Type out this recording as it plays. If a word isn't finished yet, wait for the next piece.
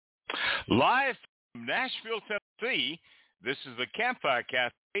Live from Nashville, Tennessee, this is the Campfire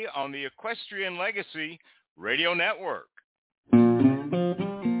Cafe on the Equestrian Legacy Radio Network.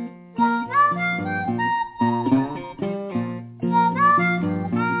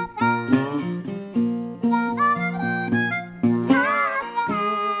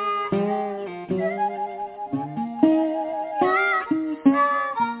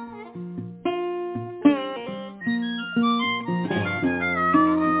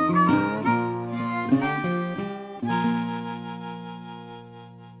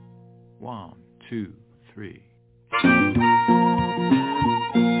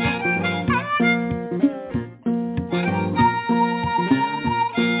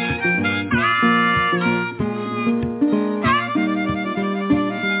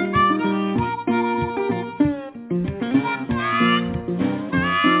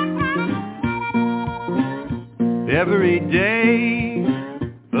 Every day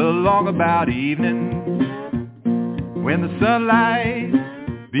along about evening, when the sunlight's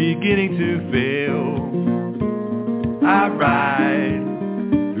beginning to fail, I ride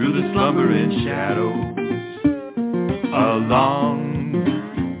through the slumbering shadows along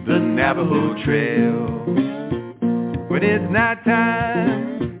the Navajo Trail. When it's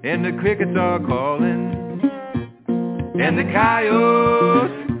nighttime and the crickets are calling and the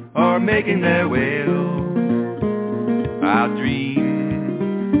coyotes are making their wail, I'll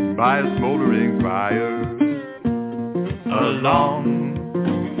dream by a smoldering fire along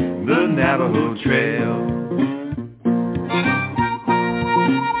the Navajo Trail.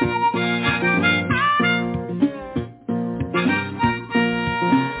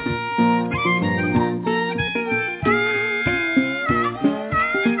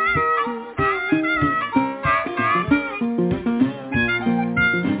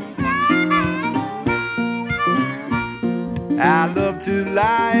 I love to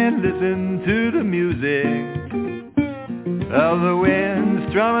lie and listen to the music of the wind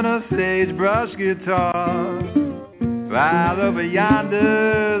strumming a sagebrush guitar, while over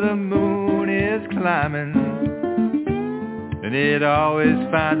yonder the moon is climbing, and it always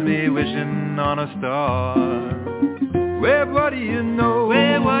finds me wishing on a star. Well, what do you know?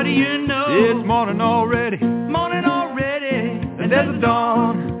 Well, what do you know? It's morning already, and there's a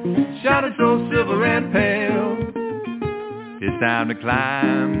dawn shining so silver and pale. It's time to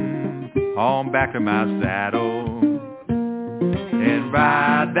climb on back to my saddle and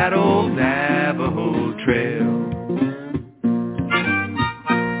ride that old Navajo Trail.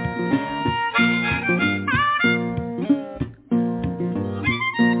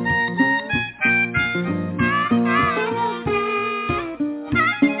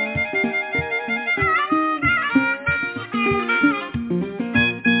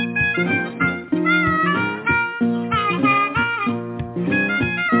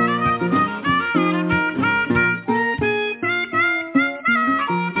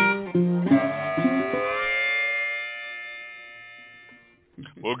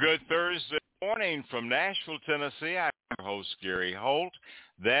 Well, good Thursday morning from Nashville, Tennessee. I'm your host, Gary Holt.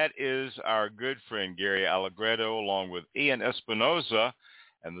 That is our good friend, Gary Allegretto, along with Ian Espinoza,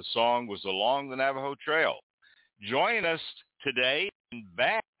 and the song was Along the Navajo Trail. Joining us today and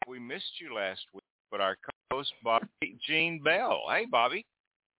back, we missed you last week, but our co-host, Bobbi Jean Bell. Hey, Bobbi.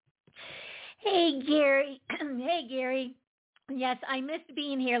 Hey, Gary. Hey, Gary. Yes, I missed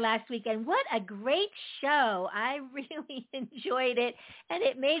being here last week, and what a great show. I really enjoyed it, and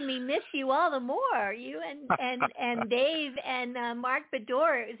it made me miss you all the more, you and Dave and Mark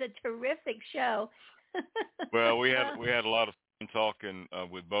Bedore. It was a terrific show. Well, we had a lot of fun talking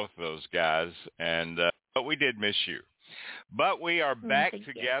with both of those guys, and but we did miss you. But we are back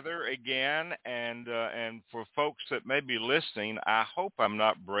together again, and for folks that may be listening, I hope I'm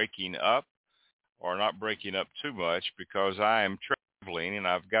not breaking up, or not breaking up too much, because I am traveling and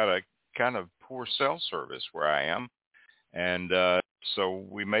I've got a kind of poor cell service where I am. And so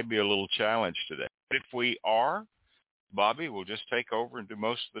we may be a little challenged today. But if we are, Bobbi will just take over and do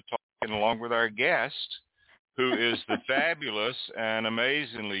most of the talking along with our guest, who is the fabulous and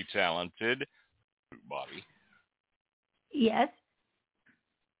amazingly talented Bobbi. Yes.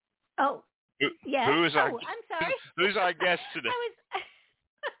 Oh, yes. I'm sorry. Who's our guest today?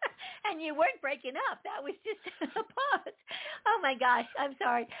 And you weren't breaking up. That was just a pause. Oh, my gosh. I'm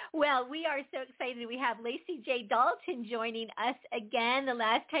sorry. Well, we are so excited. We have Lacy J. Dalton joining us again. The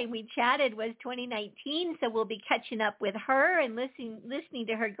last time we chatted was 2019, so we'll be catching up with her and listening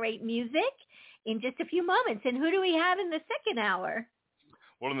to her great music in just a few moments. And who do we have in the second hour?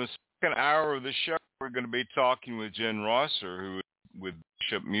 Well, in the second hour of the show, we're going to be talking with Jen Roeser, who is with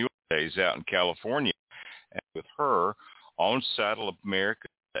Bishop Mule Days out in California, and with her on Saddle America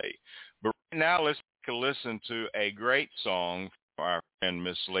today. But right now, let's take a listen to a great song from our friend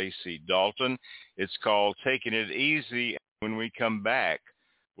Miss Lacy Dalton. It's called Taking It Easy. When we come back,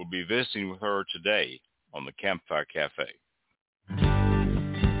 we'll be visiting with her today on the Campfire Cafe.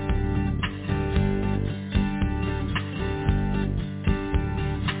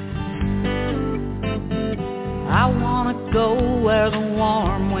 I want to go where the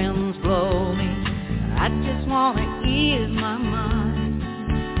warm winds blow me. I just want to ease my mind.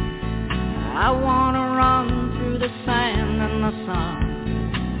 I want to run through the sand and the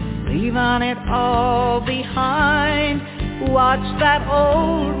sun, leaving it all behind. Watch that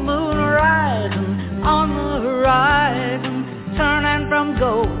old moon rising on the horizon, turning from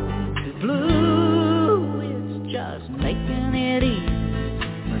gold to blue. It's just making it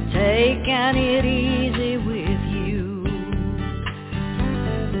easy, taking it easy with you.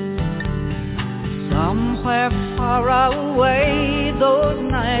 Somewhere far away, those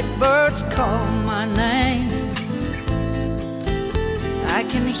night birds call my name. I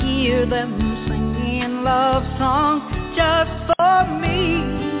can hear them singing love songs just for me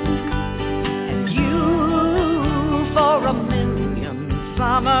and you. For a million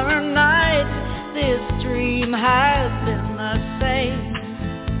summer nights, this dream has been the same.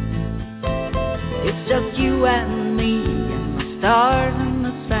 It's just you and me and the stars and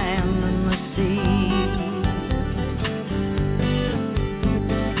the sand and the sea.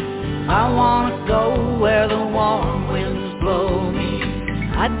 I want to go where the warm winds blow me.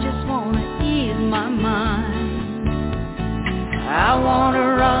 I just want to ease my mind. I want to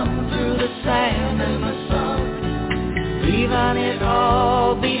run through the sand and the sun, leaving it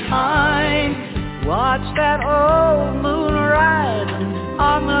all behind. Watch that old moon rising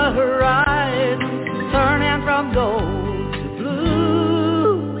on the horizon, turning from gold to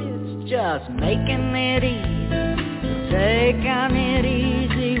blue. It's just making it easy, taking it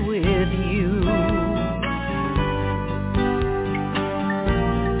easy with you.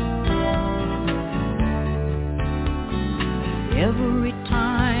 Every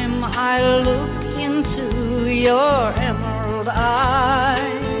time I look into your emerald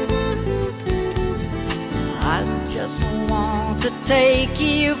eyes, I just want to take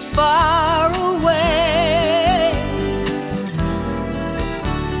you far away.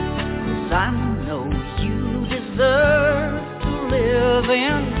 'Cause I know you deserve to live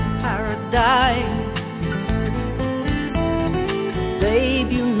in paradise.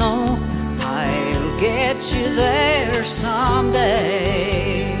 Babe, you know I'll get you there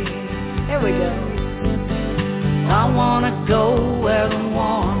someday. Here we go. I want to go where the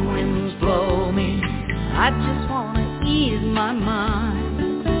warm winds blow me. I just want to ease my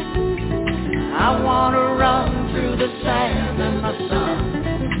mind. I want to run through the sand and the sun,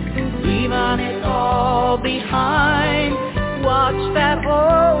 leaving it all behind. Watch that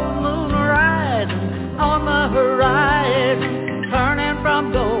old moon rising on the horizon, turning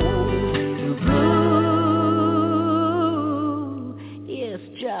from gold to blue. It's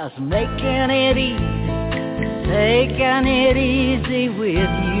just making it easy, taking it easy with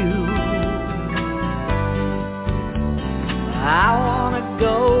you. I want to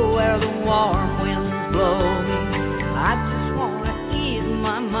go where the warm winds blow me. I just want to ease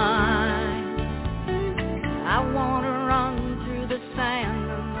my mind. I want to run through the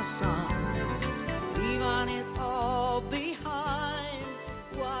sand and the sun, leaving it all behind.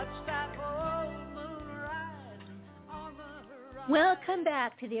 Watch that old moon rising on the horizon. Welcome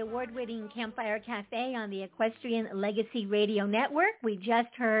back to the award-winning Campfire Cafe on the Equestrian Legacy Radio Network. We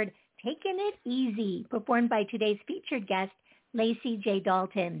just heard Taking It Easy, performed by today's featured guest, Lacy J.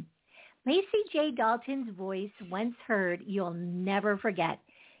 Dalton. Lacy J. Dalton's voice, once heard, you'll never forget.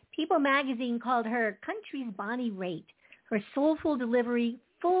 People magazine called her country's Bonnie Raitt. Her soulful delivery,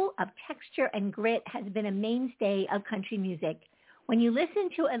 full of texture and grit, has been a mainstay of country music. When you listen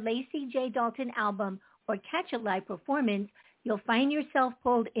to a Lacy J. Dalton album or catch a live performance, you'll find yourself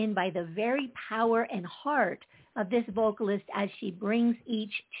pulled in by the very power and heart of this vocalist as she brings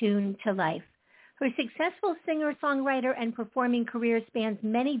each tune to life. Her successful singer-songwriter and performing career spans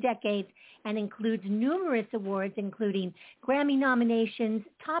many decades and includes numerous awards, including Grammy nominations,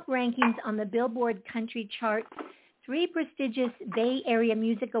 top rankings on the Billboard Country Chart, 3 prestigious Bay Area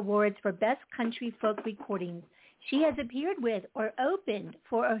Music Awards for Best Country Folk Recordings. She has appeared with or opened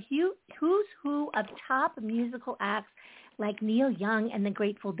for a who's who of top musical acts like Neil Young and the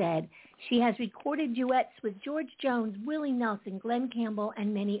Grateful Dead. She has recorded duets with George Jones, Willie Nelson, Glenn Campbell,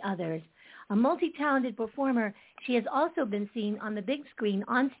 and many others. A multi-talented performer, she has also been seen on the big screen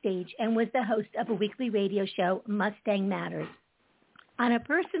on stage and was the host of a weekly radio show, Mustang Matters. On a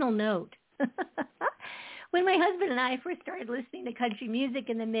personal note, When my husband and I first started listening to country music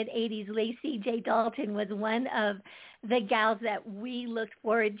in the mid-'80s, Lacy J. Dalton was one of the gals that we looked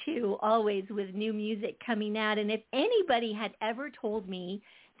forward to always with new music coming out. And if anybody had ever told me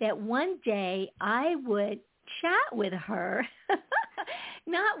that one day I would chat with her,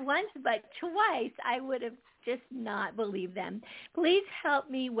 not once but twice, I would have just not believed them. Please help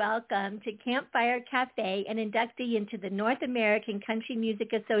me welcome to Campfire Cafe an inductee into the North American Country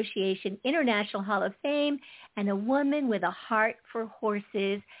Music Association International Hall of Fame and a woman with a heart for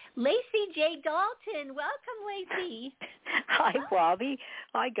horses, Lacy J. Dalton. Welcome, Lacy. Hi, Bobbi.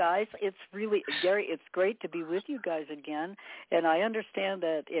 Hi, guys. It's really, Gary, it's great to be with you guys again. And I understand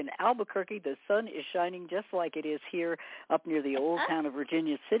that in Albuquerque, the sun is shining just like it is here up near the old town of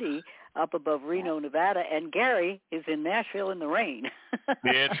Virginia City, up above Reno, Nevada. And Gary is in Nashville in the rain.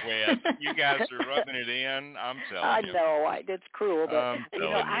 It's wet. You guys are rubbing it in. I'm telling you. I know. It's cruel. But,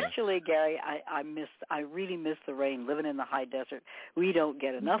 actually, Gary, I really miss the rain. Living in the high desert, we don't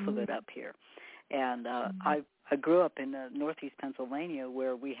get enough of it up here. And I grew up in northeast Pennsylvania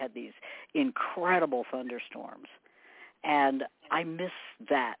where we had these incredible thunderstorms. And I miss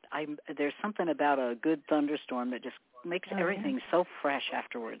that. There's something about a good thunderstorm that just makes everything so fresh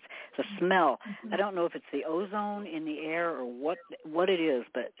afterwards. The smell. I don't know if it's the ozone in the air or what it is,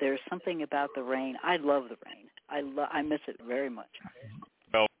 but there's something about the rain. I love the rain. I miss it very much.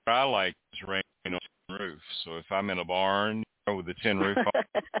 Well, I like rain on the roof. So if I'm in a barn with a tin roof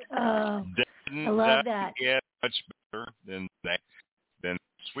on, I love that. Get much better than that. Than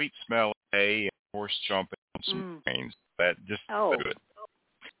sweet smell of hay and horse chomping on some grains. That just good.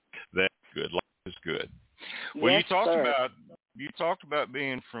 That's good. Life is good. Well, yes, you talked about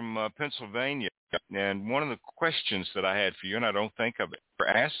being from Pennsylvania, and one of the questions that I had for you, and I don't think I've ever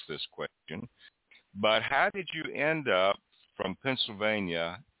asked this question, but how did you end up from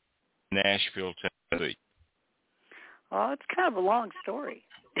Pennsylvania, Nashville, Tennessee? Oh, it's kind of a long story.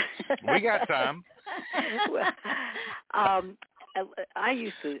 We got time. Well, I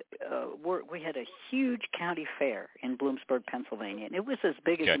used to work. We had a huge county fair in Bloomsburg, Pennsylvania, and it was as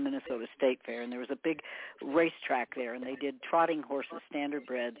big as the Minnesota State Fair. And there was a big racetrack there, and they did trotting horses,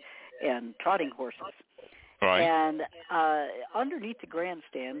 standardbred, and trotting horses. Right. And underneath the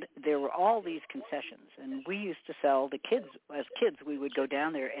grandstand, there were all these concessions, and we used to sell the kids. As kids, we would go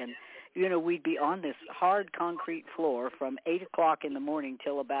down there, and we'd be on this hard concrete floor from 8 o'clock in the morning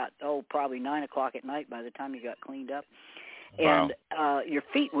till about probably 9 o'clock at night. By the time you got cleaned up. And your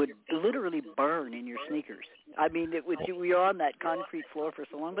feet would literally burn in your sneakers. I mean, we were on that concrete floor for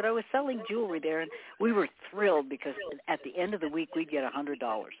so long. But I was selling jewelry there, and we were thrilled because at the end of the week we'd get $100.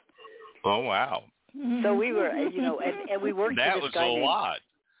 Oh wow! So we were, and we worked. That for this was guy a lot.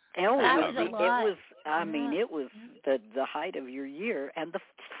 It was. I mean, it was the height of your year, and the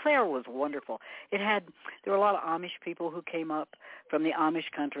fair was wonderful. There were a lot of Amish people who came up from the Amish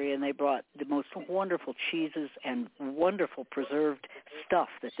country, and they brought the most wonderful cheeses and wonderful preserved stuff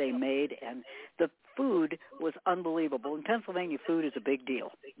that they made, and the food was unbelievable. In Pennsylvania, food is a big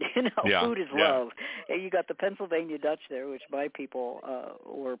deal. Food is love. You got the Pennsylvania Dutch there, which my people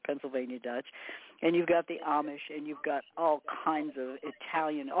were Pennsylvania Dutch, and you've got the Amish, and you've got all kinds of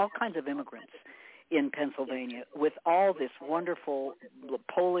Italian, all kinds of immigrants in Pennsylvania with all this wonderful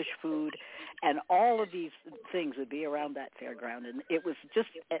Polish food, and all of these things would be around that fairground, and it was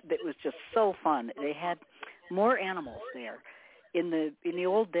just so fun. They had more animals there. In the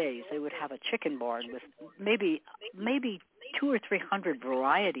old days, they would have a chicken barn with maybe 200 or 300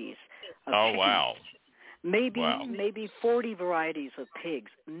 varieties of chickens. Wow. Maybe 40 varieties of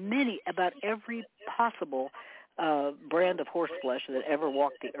pigs. About every possible brand of horse flesh that ever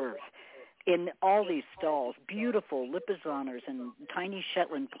walked the earth. In all these stalls, beautiful Lipizaners and tiny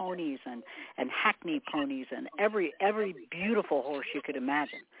Shetland ponies and Hackney ponies and every beautiful horse you could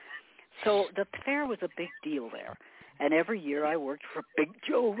imagine. So the fair was a big deal there. And every year I worked for Big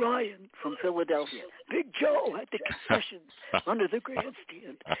Joe Ryan from Philadelphia. Big Joe at the concessions under the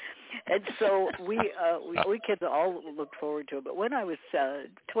grandstand. And so we kids all looked forward to it. But when I was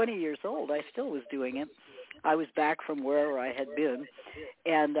 20 years old, I still was doing it. I was back from wherever I had been,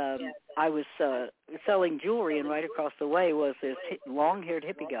 and I was selling jewelry, and right across the way was this long-haired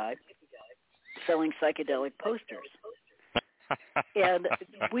hippie guy selling psychedelic posters. And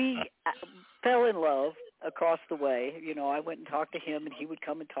we fell in love across the way. I went and talked to him, and he would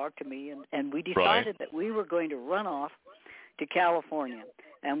come and talk to me, and we decided that we were going to run off to California,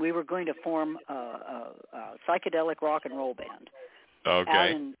 and we were going to form a psychedelic rock and roll band.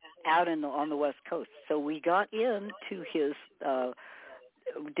 Okay. Out on the West Coast. So we got into his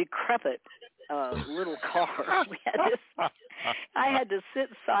decrepit little car. I had to sit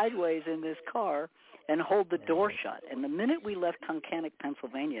sideways in this car, and hold the door shut. And the minute we left Tunkhannock,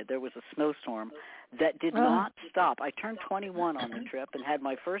 Pennsylvania, there was a snowstorm that did not stop. I turned 21 on the trip and had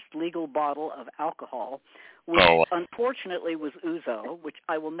my first legal bottle of alcohol, which unfortunately was ouzo, which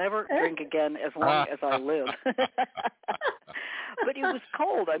I will never drink again as long as I live. But it was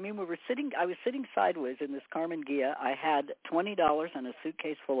cold. I mean, I was sitting sideways in this Carmen Ghia. I had $20 and a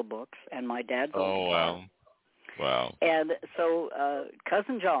suitcase full of books and my dad's old guitar. Wow. And so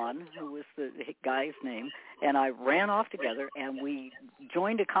Cousin John, who was the guy's name, and I ran off together, and we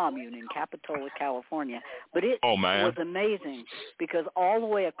joined a commune in Capitola, California. But it was amazing because all the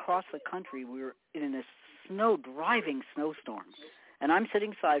way across the country, we were in a driving snowstorm. And I'm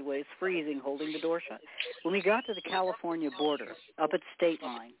sitting sideways, freezing, holding the door shut. When we got to the California border, up at State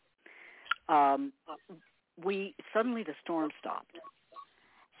Line, suddenly the storm stopped.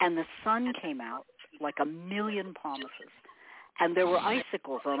 And the sun came out like a million promises. And there were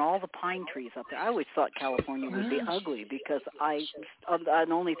icicles on all the pine trees up there. I always thought California would be ugly because the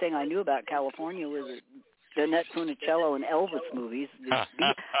only thing I knew about California was Annette Funicello and Elvis movies.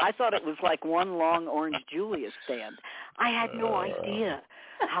 I thought it was like one long Orange Julius stand. I had no idea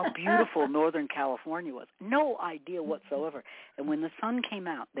how beautiful Northern California was. No idea whatsoever. And when the sun came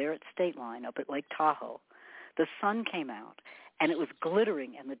out there at State Line up at Lake Tahoe, the sun came out and it was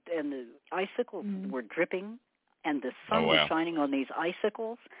glittering and the icicles were dripping and the sun was shining on these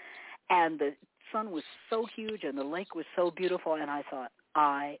icicles and the sun was so huge and the lake was so beautiful and I thought,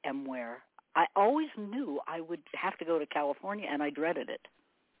 I am where I always knew I would have to go to California, and I dreaded it.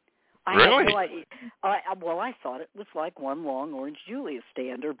 I had no idea. I thought it was like one long Orange Julius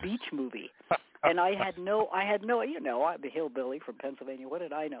stand or beach movie, and I had no. You know, I'm a hillbilly from Pennsylvania. What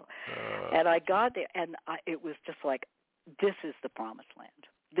did I know? And I got there, and it was just like, this is the promised land.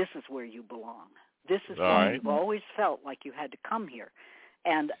 This is where you belong. This is why you've always felt like you had to come here.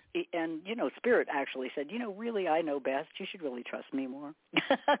 And you know, Spirit actually said, you know, really, I know best. You should really trust me more.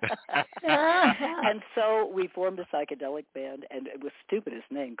 And so we formed a psychedelic band, and it was the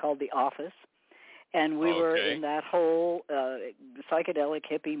stupidest name, called The Office. And we were in that whole psychedelic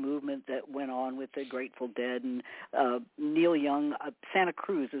hippie movement that went on with the Grateful Dead and Neil Young. Santa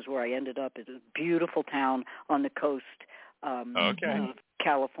Cruz is where I ended up. It's a beautiful town on the coast of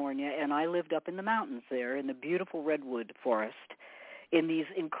California. And I lived up in the mountains there in the beautiful redwood forest, in these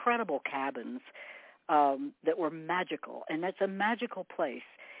incredible cabins that were magical. And that's a magical place.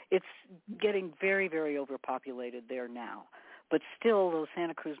 It's getting very, very overpopulated there now. But still, those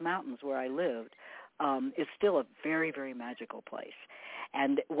Santa Cruz Mountains where I lived is still a very, very magical place.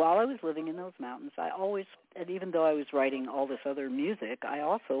 And while I was living in those mountains, and even though I was writing all this other music, I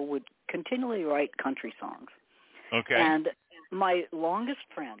also would continually write country songs. Okay. And my longest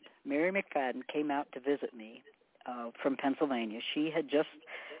friend, Mary McFadden, came out to visit me from Pennsylvania. She had just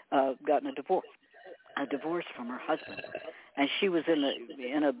gotten a divorce from her husband, and she was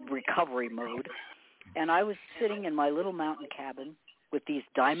in a recovery mode. And I was sitting in my little mountain cabin with these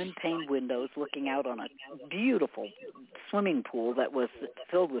diamond pane windows looking out on a beautiful swimming pool that was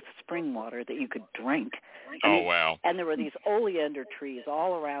filled with spring water that you could drink. Oh, wow. And there were these oleander trees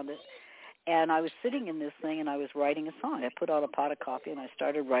all around it. And I was sitting in this thing, and I was writing a song. I put out a pot of coffee, and I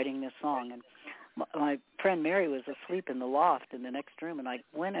started writing this song. And my friend Mary was asleep in the loft in the next room, and I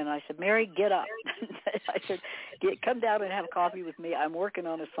went and I said, Mary, get up. I said, come down and have coffee with me. I'm working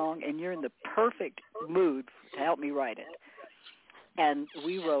on a song, and you're in the perfect mood to help me write it. And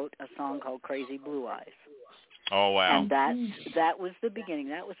we wrote a song called Crazy Blue Eyes. Oh, wow. And that was the beginning.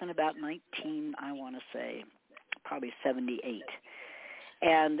 That was in about 78.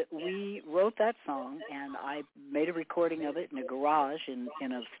 And we wrote that song, and I made a recording of it in a garage in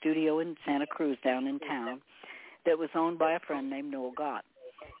a studio in Santa Cruz down in town that was owned by a friend named Noel Gott.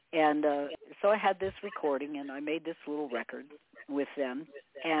 And so I had this recording, and I made this little record with them.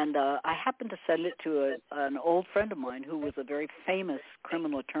 And I happened to send it to an old friend of mine who was a very famous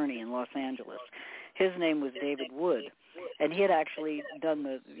criminal attorney in Los Angeles. His name was David Wood, and he had actually done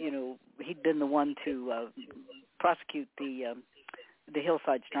he'd been the one to prosecute the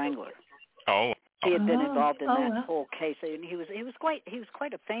Hillside Strangler. Oh. He had been involved in that whole case, and he was quite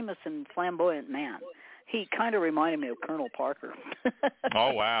a famous and flamboyant man. He kind of reminded me of Colonel Parker.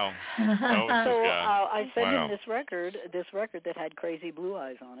 Oh, wow. So I sent him this record that had Crazy Blue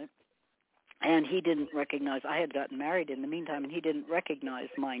Eyes on it, and he didn't recognize. I had gotten married in the meantime, and he didn't recognize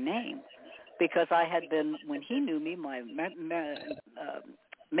my name because I had been, when he knew me, my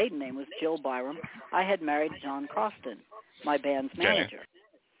maiden name was Jill Byram. I had married John Croston, my band's manager.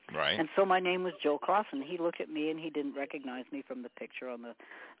 Right. And so my name was Joe Crossan. He looked at me and he didn't recognize me from the picture on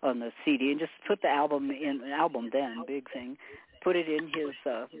the CD, and just put the album then, big thing, put it in his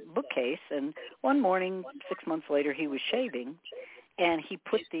bookcase. And one morning, 6 months later, he was shaving, and he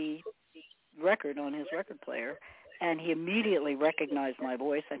put the record on his record player, and he immediately recognized my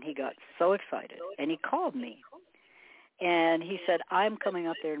voice, and he got so excited. And he called me, and he said, I'm coming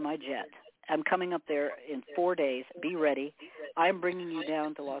up there in my jet. I'm coming up there in 4 days. Be ready. I'm bringing you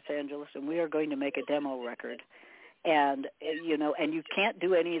down to Los Angeles, and we are going to make a demo record. And, you know, and you can't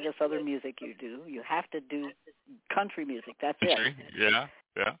do any of this other music you do. You have to do country music. That's it. Yeah.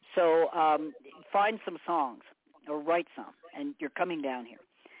 So find some songs or write some, and you're coming down here.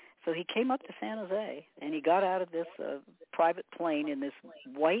 So he came up to San Jose, and he got out of this private plane in this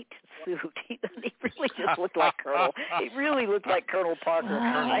white suit. He really just looked like Colonel. He really looked like Colonel Parker.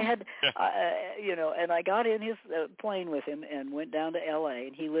 I had, you know, and I got in his plane with him and went down to L.A.,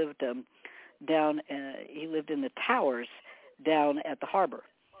 and he lived he lived in the towers down at the harbor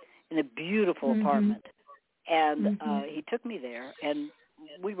in a beautiful apartment. And he took me there, and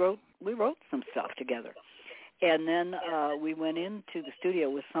we wrote some stuff together. And then we went into the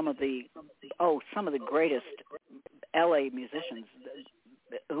studio with some of the greatest L.A. musicians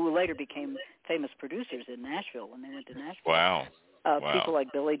who later became famous producers in Nashville when they went to Nashville. Wow. People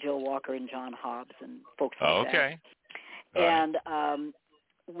like Billy Joe Walker and John Hobbs and folks like that. Okay. And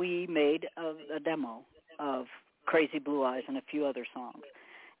we made a demo of Crazy Blue Eyes and a few other songs.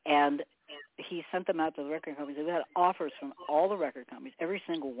 And he sent them out to the record companies. We had offers from all the record companies, every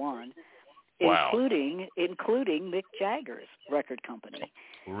single one. Wow. Including Mick Jagger's record company.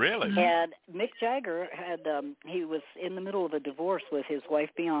 Really? And Mick Jagger had he was in the middle of a divorce with his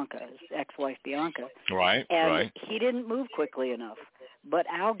wife Bianca, his ex-wife Bianca. Right. And he didn't move quickly enough. But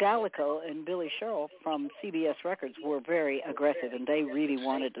Al Gallico and Billy Sherrill from CBS Records were very aggressive, and they really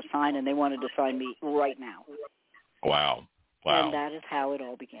wanted to sign, and they wanted to sign me right now. Wow. And that is how it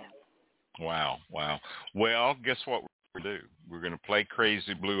all began. Wow. Well, guess what we're going to do? We're going to play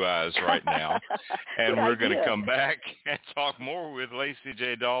Crazy Blue Eyes right now, and we're going to come back and talk more with Lacy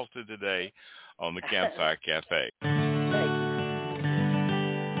J. Dalton today on the Campfire Cafe.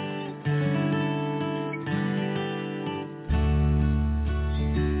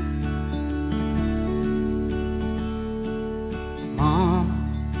 Mom,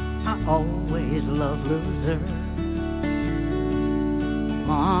 I always loved Loser.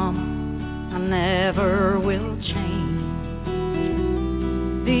 Mom, I never will change.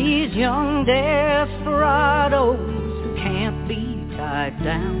 These young desperados who can't be tied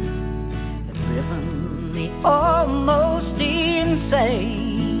down have driven me almost insane.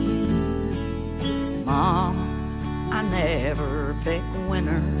 Mom, I never picked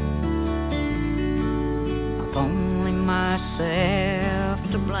winners. I've only myself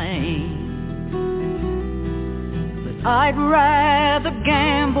to blame. But I'd rather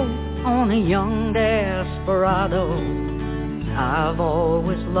gamble on a young desperado. I've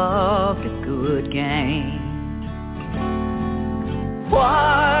always loved a good game.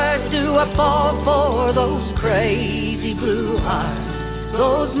 Why do I fall for those crazy blue eyes,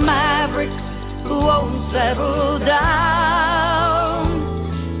 those mavericks who won't settle down?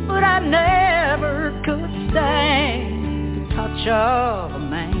 But I never could stand the touch of a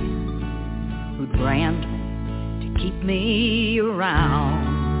man who'd brand me to keep me around.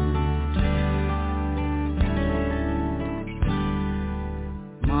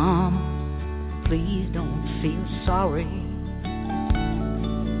 Mom, please don't feel sorry.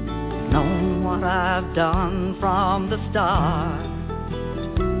 You've known what I've done from the start.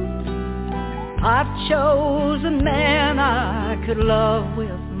 I've chosen men I could love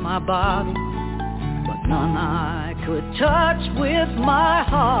with my body, but none I could touch with my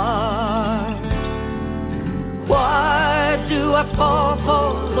heart. Why do I fall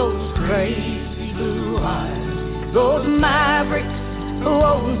for those crazy blue eyes, those mavericks who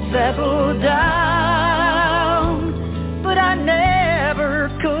won't settle down? But I never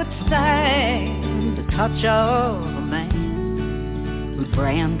could stand the touch of a man who'd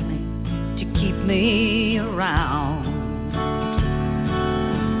brand me to keep me around.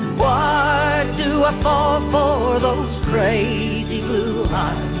 Why do I fall for those crazy blue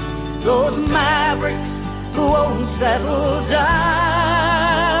eyes, those mavericks who won't settle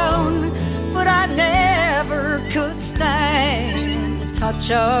down? But I never could stand the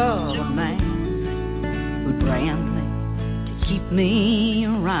touch of a man who'd brand me to keep me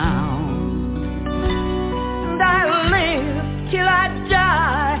around. And I live till I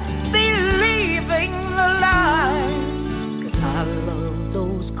die believing the lie, 'cause I love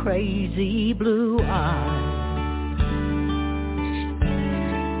those crazy blue eyes.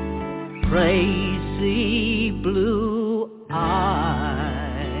 Crazy blue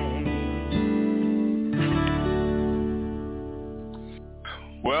eyes.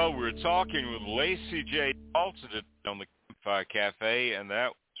 Well, we're talking with Lacy J. Dalton on the Campfire Cafe, and that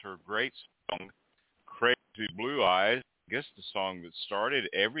was her great song, Crazy Blue Eyes. I guess the song that started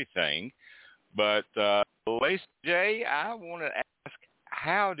everything. But Lacy J., I want to ask,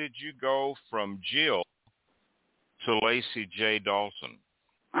 how did you go from Jill to Lacy J. Dalton?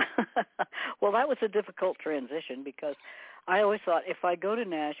 Well, that was a difficult transition because I always thought if I go to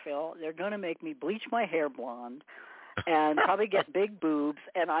Nashville, they're going to make me bleach my hair blonde and probably get big boobs,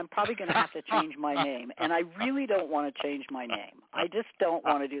 and I'm probably going to have to change my name. And I really don't want to change my name. I just don't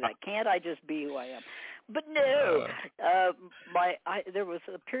want to do that. Can't I just be who I am? But no, there was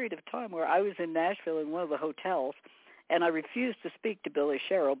a period of time where I was in Nashville in one of the hotels, and I refused to speak to Billy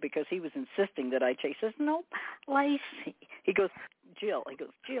Sherrill because he was insisting that I change. He says, no, Lacy. He goes, Jill. He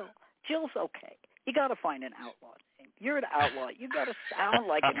goes, Jill's okay. You got to find an outlaw name. You're an outlaw. You got to sound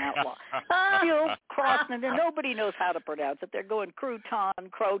like an outlaw. Jill Crossman, and nobody knows how to pronounce it. They're going Crouton,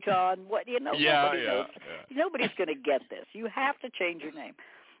 what nobody knows. Nobody's going to get this. You have to change your name.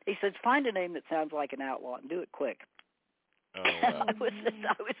 He says, find a name that sounds like an outlaw and do it quick. Oh, wow. I was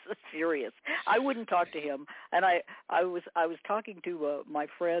so serious. I wouldn't talk to him, and I was talking to my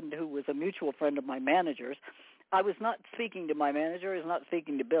friend who was a mutual friend of my manager's. I was not speaking to my manager. I was not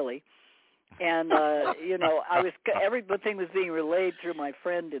speaking to Billy, and everything was being relayed through my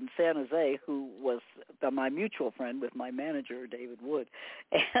friend in San Jose, who was my mutual friend with my manager David Wood,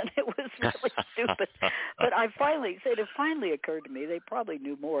 and it was really stupid. But it finally occurred to me they probably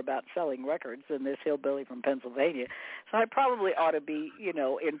knew more about selling records than this hillbilly from Pennsylvania, so I probably ought to be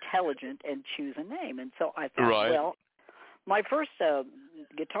intelligent and choose a name. And so I thought, well, my first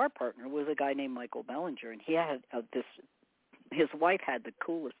guitar partner was a guy named Michael Bellinger, and he had his wife had the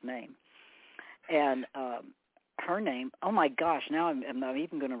coolest name. And her name, oh, my gosh, now I'm not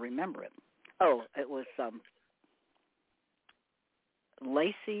even going to remember it. Oh, it was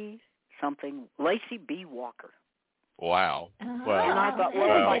Lacy B. Walker. Wow. And I thought,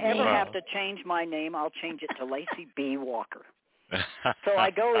 well, if I ever have to change my name, I'll change it to Lacy B. Walker. So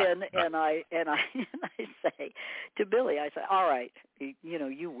I go in and I say to Billy, I say, all right,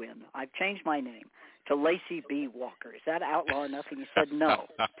 you win. I've changed my name to Lacy B. Walker. Is that outlaw enough? And he said, no.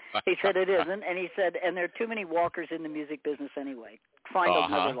 He said, it isn't. And he said, and there are too many Walkers in the music business anyway. Find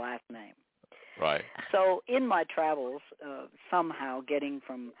another last name. Right. So in my travels, somehow getting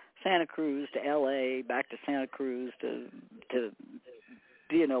from Santa Cruz to L.A., back to Santa Cruz to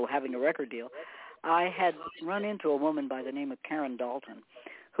having a record deal, I had run into a woman by the name of Karen Dalton,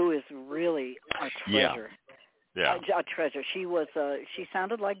 who is really a treasure. Yeah. A treasure. She was. She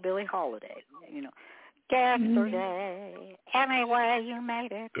sounded like Billie Holiday. Yesterday, anyway, you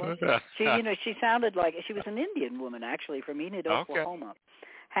made it. She sounded like she was an Indian woman, actually, from Enid, Oklahoma,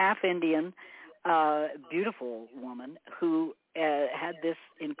 half Indian, beautiful woman who had this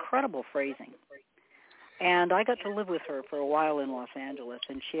incredible phrasing. And I got to live with her for a while in Los Angeles,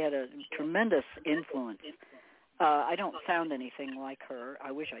 and she had a tremendous influence. I don't sound anything like her.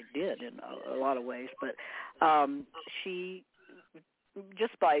 I wish I did in a lot of ways, but she,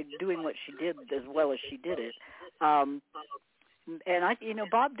 just by doing what she did as well as she did it, and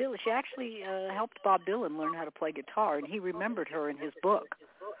Bob Dylan, she actually helped Bob Dylan learn how to play guitar, and he remembered her in his book.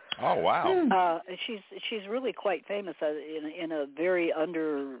 Oh, wow. She's really quite famous in a very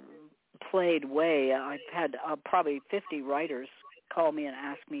underplayed way. I've had probably 50 writers call me and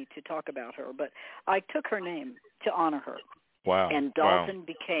ask me to talk about her, but I took her name to honor her. Wow. And Dalton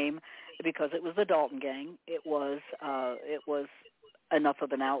became, because it was the Dalton Gang, it was enough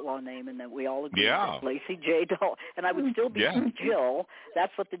of an outlaw name, and that we all agreed that Lacy J. Dalton, and I would still be Jill.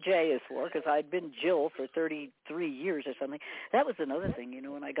 That's what the J is for, because I'd been Jill for 33 years or something. That was another thing,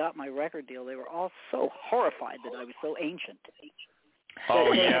 when I got my record deal, they were all so horrified that I was so ancient.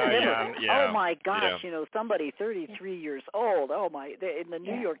 Oh, Oh, my gosh, somebody 33 years old. Oh, my. In the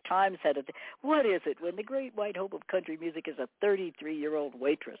New York Times had it. What is it when the great white hope of country music is a 33-year-old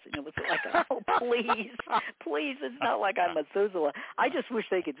waitress? And it was like, oh, please, it's not like I'm Methuselah. I just wish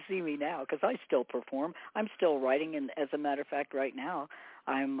they could see me now because I still perform. I'm still writing, and as a matter of fact, right now,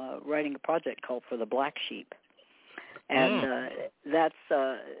 I'm writing a project called For the Black Sheep. And that's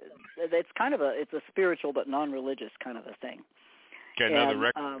kind of it's a spiritual but non-religious kind of a thing. Okay, another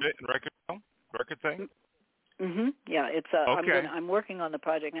record thing? Mm-hmm. Yeah, it's I'm working on the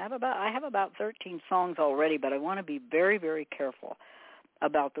project. And I have about 13 songs already, but I want to be very, very careful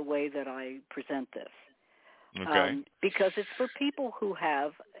about the way that I present this. Okay. Because it's for people who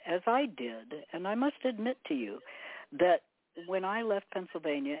have, as I did, and I must admit to you that when I left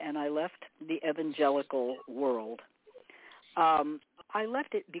Pennsylvania and I left the evangelical world, I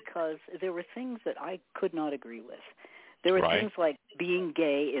left it because there were things that I could not agree with. There are things like being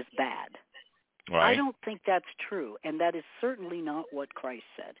gay is bad. Right. I don't think that's true, and that is certainly not what Christ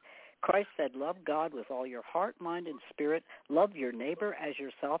said. Christ said, love God with all your heart, mind, and spirit. Love your neighbor as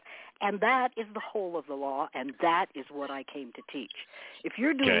yourself. And that is the whole of the law, and that is what I came to teach. If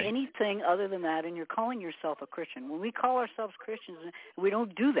you're doing anything other than that and you're calling yourself a Christian, when we call ourselves Christians and we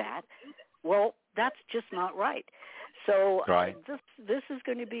don't do that, well, that's just not right. So this is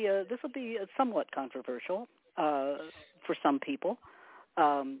going to be this will be somewhat controversial for some people.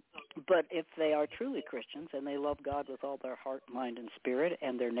 But if they are truly Christians and they love God with all their heart, mind, and spirit,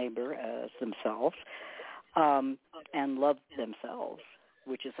 and their neighbor as themselves, and love themselves,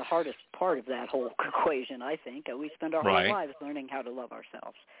 which is the hardest part of that whole equation, I think. We spend our whole lives learning how to love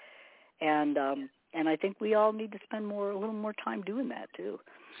ourselves. And I think we all need to spend a little more time doing that, too.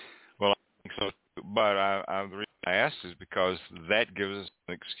 Well, I think so. But the reason I asked is because that gives us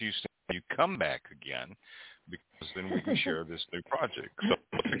an excuse to have you come back again, because then we can share this new project. So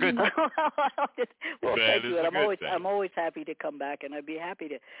it's a good thing. Well, thank you. And I'm always happy to come back, and I'd be happy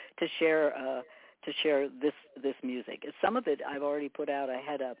to share this music. Some of it I've already put out. I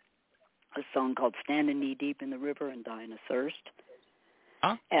had a song called "Standing Knee Deep in the River and Dying of Thirst,"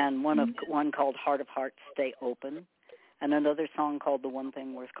 and one called "Heart of Hearts, Stay Open," and another song called "The One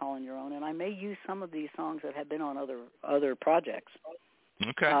Thing Worth Calling Your Own." And I may use some of these songs that have been on other projects.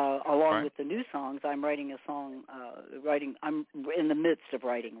 Okay. Along with the new songs, I'm writing a song. I'm in the midst of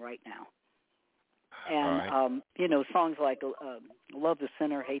writing right now, and songs like "Love the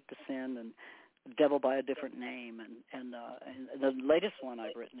Sinner, Hate the Sin," and "Devil by a Different Name," and the latest one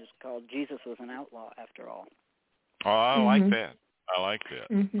I've written is called "Jesus Was an Outlaw After All." Oh, I like that. I like that.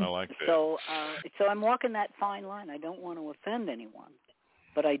 Mm-hmm. I like that. So I'm walking that fine line. I don't want to offend anyone,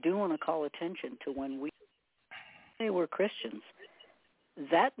 but I do want to call attention to when we say we're Christians.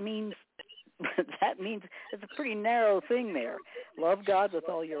 That means it's a pretty narrow thing there. Love God with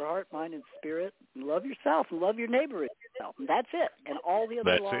all your heart, mind, and spirit. And love yourself and love your neighbor as yourself. And that's it. And all the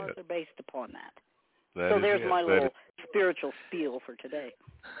other laws are based upon that. So there's my little spiritual spiel for today.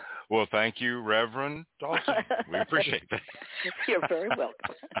 Well, thank you, Reverend Dalton. We appreciate that. You're very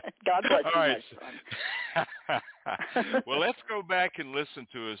welcome. God bless you, my son. Well, let's go back and listen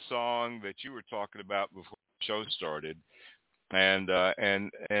to a song that you were talking about before the show started. And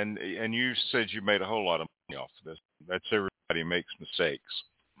you said you made a whole lot of money off of this. That's everybody makes mistakes.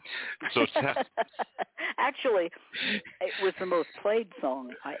 So actually, it was the most played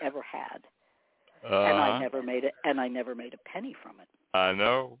song I ever had, and I never made it. And I never made a penny from it. I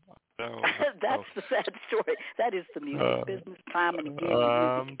know. That's the sad story. That is the music business. Time and again,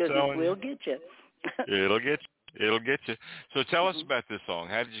 the music business will get you. It'll get you. So tell us about this song.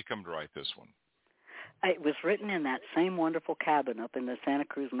 How did you come to write this one? It was written in that same wonderful cabin up in the Santa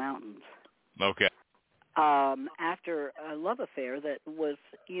Cruz Mountains. Okay. After a love affair that was,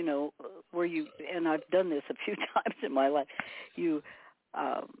 where you, and I've done this a few times in my life, you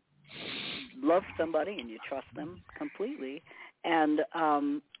love somebody and you trust them completely, and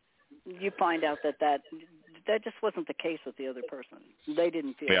you find out that just wasn't the case with the other person. They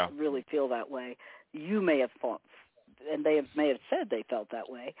didn't really feel that way. You may have thought, and they may have said they felt that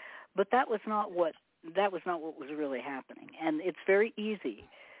way, but that was not what was really happening. And it's very easy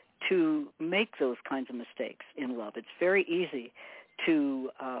to make those kinds of mistakes in love. It's very easy to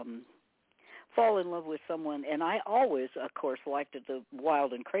fall in love with someone. And I always, of course, liked the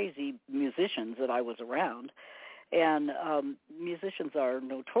wild and crazy musicians that I was around. And musicians are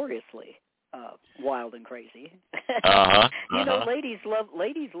notoriously wild and crazy. Ladies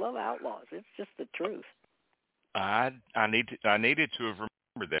love outlaws. It's just the truth. I needed to have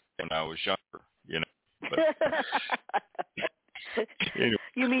remembered that when I was younger. But, anyway,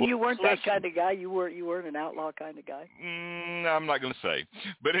 you mean you weren't that kind of guy? You weren't an outlaw kind of guy? I'm not going to say.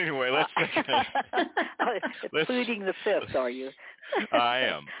 But anyway, let's pleading the fifth, are you? I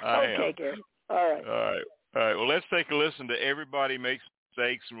am. Okay, Gary. All right. Well, let's take a listen to "Everybody Makes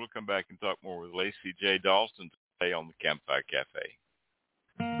Mistakes," and we'll come back and talk more with Lacy J. Dalton today on the Campfire Cafe.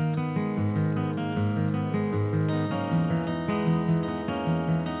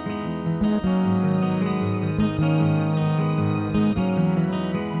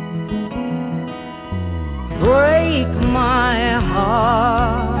 Break my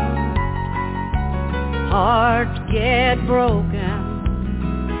heart get broken,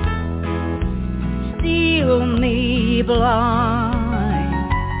 steal me blind,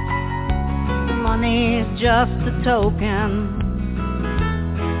 money's just a token,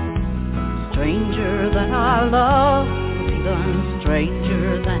 stranger that I love, even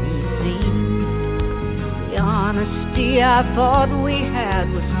stranger than he seems, the honesty I thought we had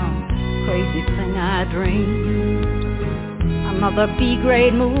was some crazy thing I dreamed. Another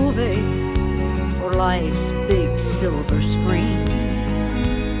B-grade movie for life's big silver screen,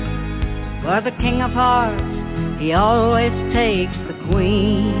 where the king of hearts, he always takes the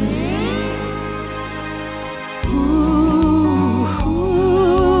queen. Ooh,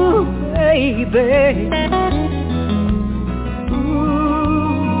 ooh, baby. Ooh,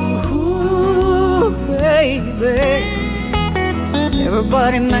 ooh, baby.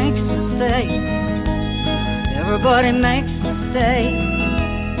 Everybody makes a mistake. Everybody makes a mistake.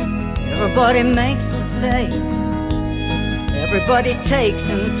 Everybody makes a mistake. Everybody takes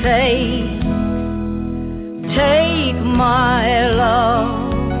and takes. Take my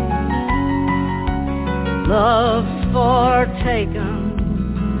love, love's fortaken.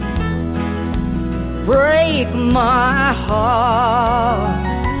 Break my heart,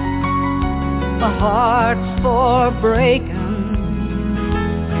 my heart's for breaking.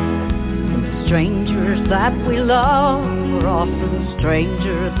 The strangers that we love are often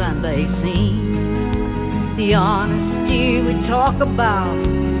stranger than they seem. The honesty we talk about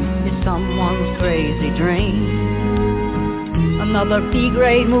is someone's crazy dream. Another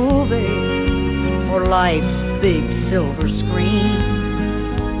B-grade movie or life's big silver screen,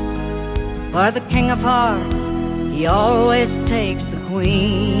 where the king of hearts, he always takes the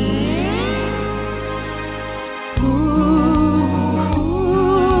queen. Ooh,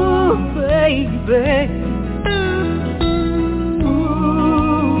 ooh, baby. Ooh,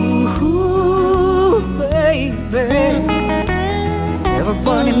 ooh, baby.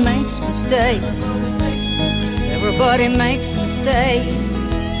 Everybody makes mistakes. Everybody makes mistakes.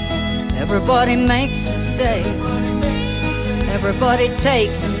 Everybody makes mistakes. Everybody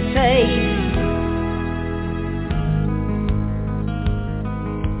takes and takes.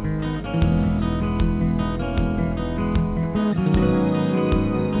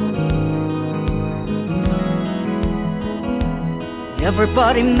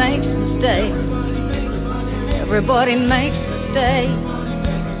 Everybody makes mistakes. Everybody makes mistakes.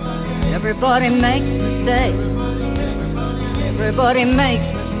 Everybody makes mistakes. Everybody makes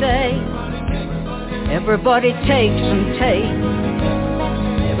mistakes. Everybody takes and takes.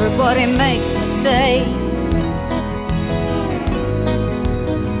 Everybody makes mistakes.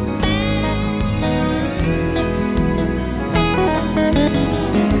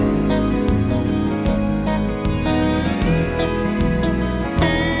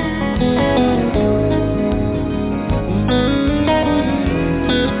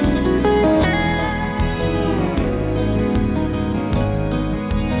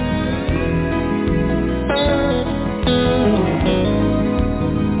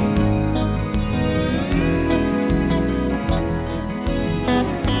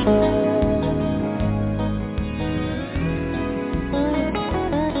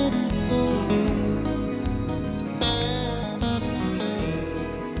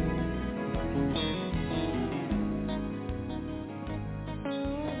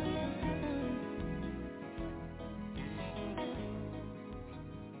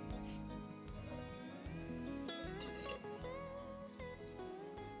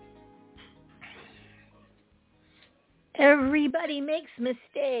 Everybody makes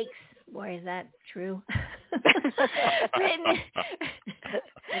mistakes. Boy, is that true?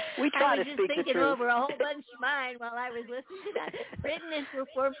 We try to speak the truth. I was just thinking over a whole bunch of mine while I was listening to that. Written and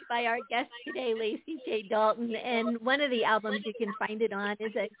performed by our guest today, Lacy J. Dalton. And one of the albums you can find it on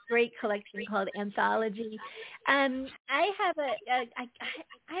is a great collection called Anthology. I have I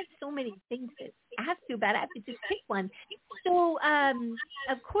have so many things to ask you about. I have to just pick one. So,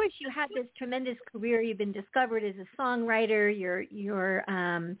 of course, you had this tremendous career. You've been discovered as a songwriter.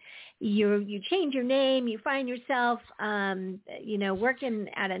 You change your name. You find yourself, working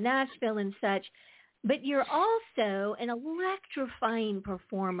out of Nashville and such. But you're also an electrifying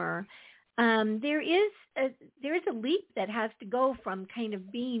performer. There is a leap that has to go from kind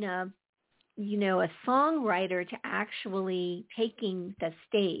of being a songwriter to actually taking the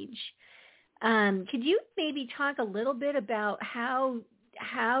stage. Could you maybe talk a little bit about how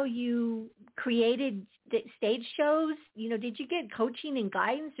you created stage shows? Did you get coaching and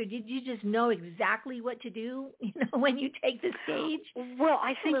guidance, or did you just know exactly what to do, when you take the stage? Well,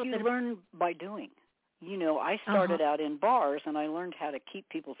 I think you learn by doing. I started out in bars, and I learned how to keep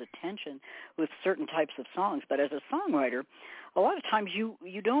people's attention with certain types of songs. But as a songwriter, a lot of times you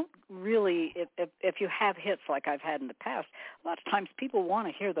don't really, if you have hits like I've had in the past, a lot of times people want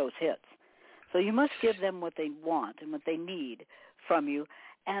to hear those hits. So you must give them what they want and what they need from you.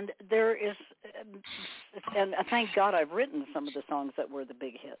 And and thank God I've written some of the songs that were the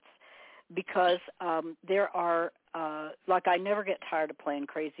big hits. because there are, like, I never get tired of playing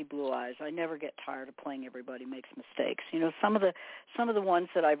Crazy Blue Eyes. I never get tired of playing Everybody Makes Mistakes. You know, some of the ones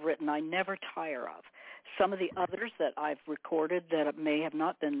that I've written I never tire of. Some of the others that I've recorded that may have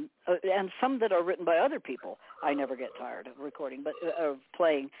not been, and some that are written by other people, I never get tired of recording, but of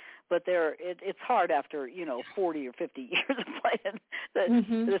playing. But it's hard after 40 or 50 years of playing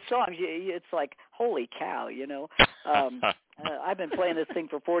the songs. It's like, holy cow, I've been playing this thing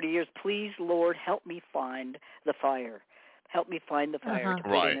for 40 years. Please, Lord, help me find the fire. Help me find the fire to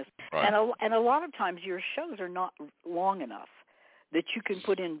put in this. Right. And a lot of times your shows are not long enough that you can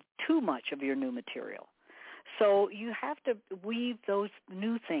put in too much of your new material. So you have to weave those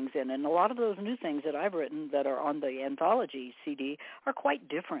new things in. And a lot of those new things that I've written that are on the anthology CD are quite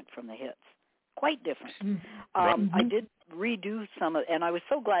different from the hits. Quite different. I did redo some of, and I was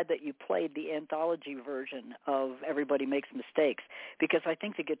so glad that you played the anthology version of Everybody Makes Mistakes, because I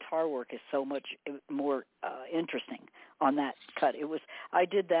think the guitar work is so much more interesting on that cut. I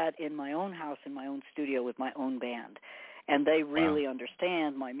did that in my own house, in my own studio with my own band, and they really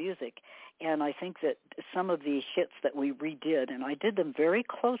understand my music. And I think that some of the hits that we redid, and I did them very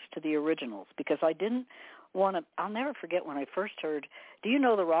close to the originals, because I didn't want to. I'll never forget when I first heard. Do you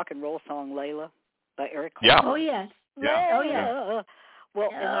know the rock and roll song "Layla" by Eric Clapton? Yeah. Oh yes. Yeah. Oh yeah.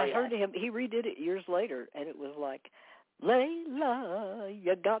 Well, and I heard him. He redid it years later, and it was like, "Layla,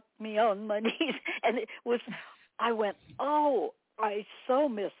 you got me on my knees," and it was. I went, "Oh, I so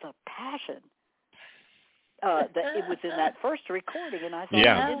miss the passion." That it was in that first recording, and I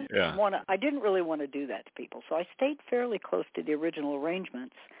thought I didn't really want to do that to people, so I stayed fairly close to the original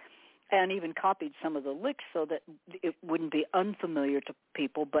arrangements, and even copied some of the licks so that it wouldn't be unfamiliar to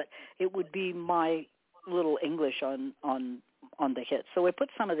people, but it would be my little English on the hits. So we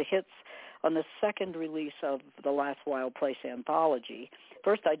put some of the hits on the second release of the Last Wild Place anthology.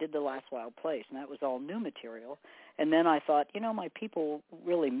 First I did the Last Wild Place, and that was all new material, and then I thought, my people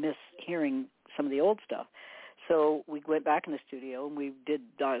really miss hearing some of the old stuff. So we went back in the studio and we did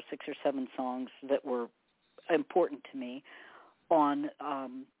 6 or 7 songs that were important to me on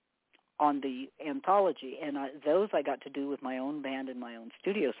the anthology, and those I got to do with my own band in my own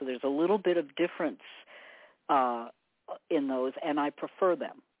studio. So there's a little bit of difference in those, and I prefer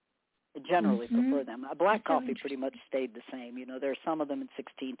them. Generally prefer them. Black Coffee pretty much stayed the same. There are some of them in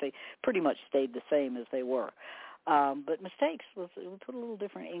 16th. They pretty much stayed the same as they were. But Mistakes, we put a little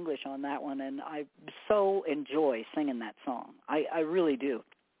different English on that one, and I so enjoy singing that song. I really do.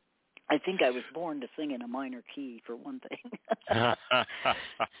 I think I was born to sing in a minor key, for one thing. But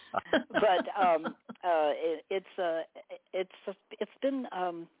it's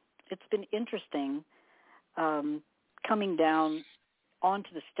been interesting coming down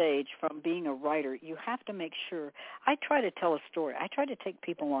onto the stage from being a writer. You have to make sure. I try to tell a story. I try to take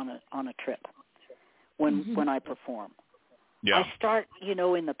people on a trip when I perform. Yeah. I start,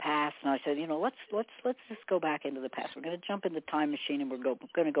 in the past, and I said, let's just go back into the past. We're going to jump in the time machine, and we're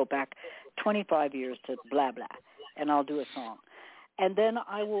going to go back 25 years to blah blah, and I'll do a song, and then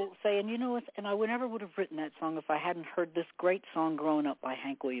I will say, and I never would have written that song if I hadn't heard this great song "Growing Up" by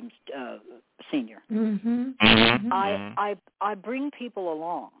Hank Williams Sr. I bring people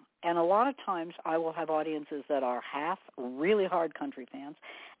along, and a lot of times I will have audiences that are half really hard country fans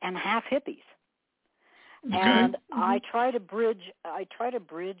and half hippies. Okay. And I try to bridge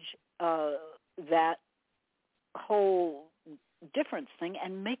that whole difference thing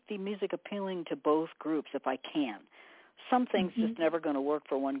and make the music appealing to both groups if I can. Some things just never going to work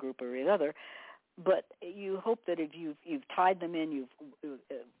for one group or the other, but you hope that if you've tied them in, you've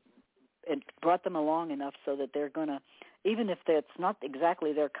and brought them along enough so that they're going to, even if that's not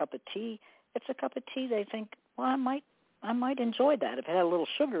exactly their cup of tea, it's a cup of tea they think, well, I might enjoy that. If it had a little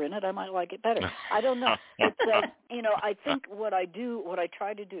sugar in it, I might like it better. I don't know. It's, I think what I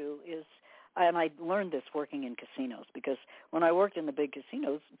try to do is, and I learned this working in casinos, because when I worked in the big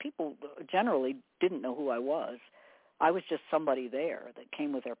casinos, people generally didn't know who I was. I was just somebody there that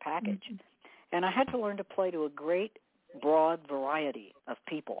came with their package. And I had to learn to play to a great, broad variety of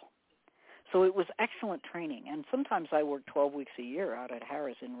people. So it was excellent training. And sometimes I worked 12 weeks a year out at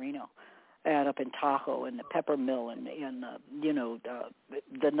Harrah's in Reno, and up in Tahoe and the Pepper Mill and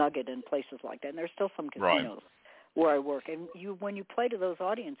the Nugget and places like that. And there's still some casinos where I work. And when you play to those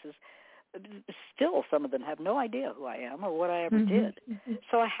audiences, still some of them have no idea who I am or what I ever did.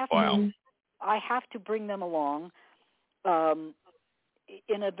 So I have to bring them along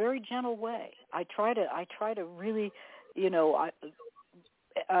in a very gentle way. I try to really,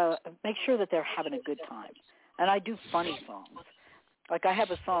 make sure that they're having a good time. And I do funny songs. Like I have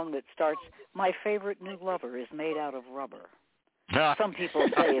a song that starts, "My favorite new lover is made out of rubber." Some people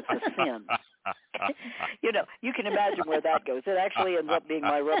say it's a sin. You know, you can imagine where that goes. It actually ends up being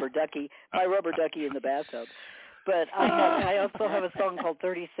my rubber ducky in the bathtub. But I also have a song called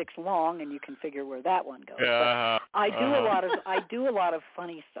 36 Long, and you can figure where that one goes. But I do a lot of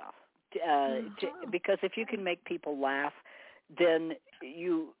funny stuff because if you can make people laugh, then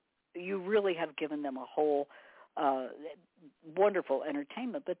you really have given them a whole wonderful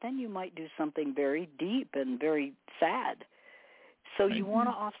entertainment. But then you might do something very deep and very sad. So you want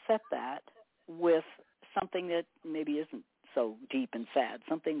to offset that with something that maybe isn't so deep and sad,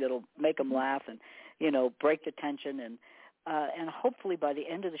 something that'll make them laugh and, you know, break the tension. And hopefully by the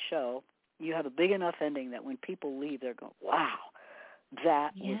end of the show, you have a big enough ending that when people leave, they're going, wow,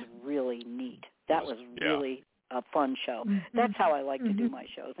 that was really neat. That was really a fun show. That's how I like to do my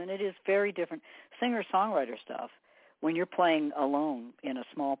shows. And it is very different. Singer-songwriter stuff, when you're playing alone in a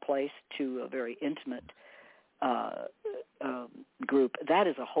small place to a very intimate group, that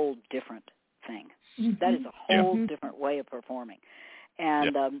is a whole different thing. That is a whole different way of performing.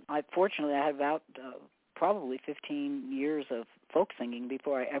 And I had about probably 15 years of folk singing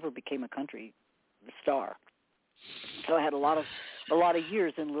before I ever became a country star. So I had a lot of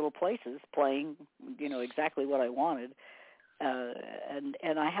years in little places playing, you know, exactly what I wanted,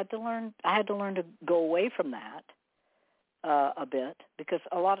 and I had to learn to go away from that a bit, because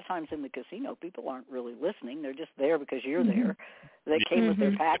a lot of times in the casino, people aren't really listening. They're just there because you're there. They came with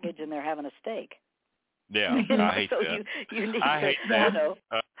their package and they're having a steak. Yeah, I hate that. You need I hate that.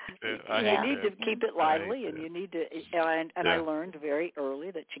 You need to keep it lively, and you need to. And I learned very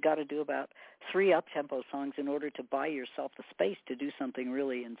early that you got to do about 3 up-tempo songs in order to buy yourself the space to do something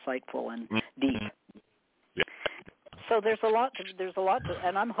really insightful and deep. So there's a lot to,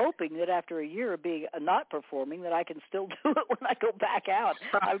 and I'm hoping that after a year of being not performing, that I can still do it when I go back out.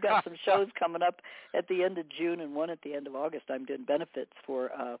 I've got some shows coming up at the end of June and one at the end of August. I'm doing benefits for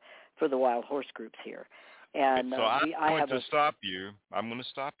the wild horse groups here. And so I'm going to stop you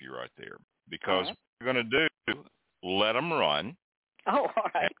right there, because we're going to do Let 'Em Run. Oh,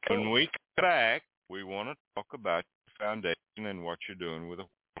 all right. And cool. when we come back, we want to talk about your foundation and what you're doing with the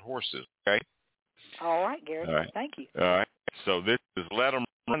horses, okay? All right, Gary. All right. Thank you. All right. So this is Let 'Em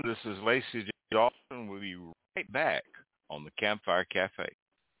Run. This is Lacy J. Dalton. We'll be right back on the Campfire Cafe.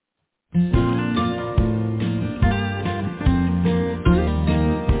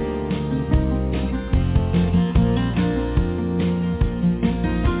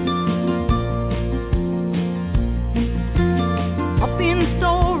 Up in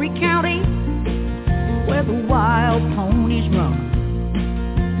Story County, where the wild ponies run,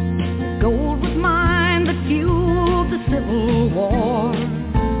 gold was mine that fueled the Civil War.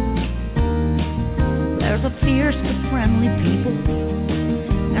 There's a fierce but friendly people,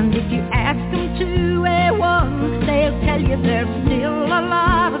 and if you ask them to A1, they'll tell you there's still a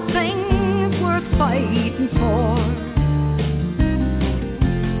lot of things worth fighting for.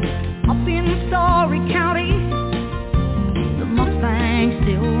 Up in Story County, the Mustang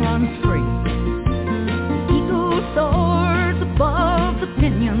still runs free. Eagle soars above the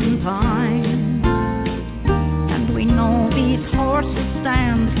pinyon pine, and we know these horses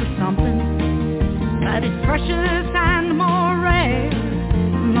stand for something that is precious and more rare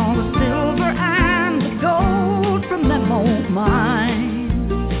than all the silver and the gold from them old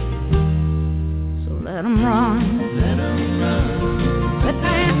mines. So let 'em run, let 'em run, let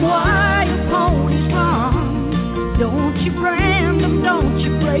them wild ponies run. Don't you brand them, don't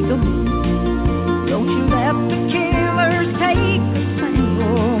you break them, don't you let the killers take a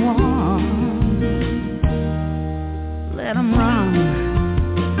single one. Let 'em run.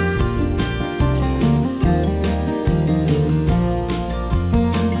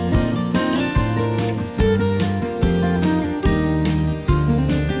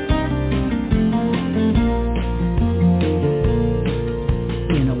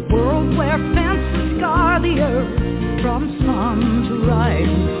 In a world where fences scar the earth from sun to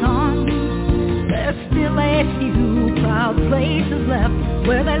rising sun, there's still a few proud places left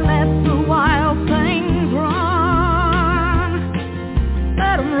where they let the wild things run.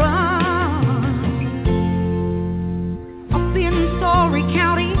 Let 'em run. Up in Story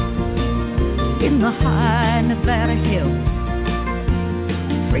County, in the high Nevada hills,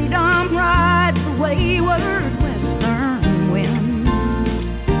 freedom rides the wayward western wind,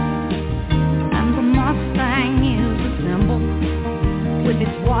 and the Mustang is a symbol with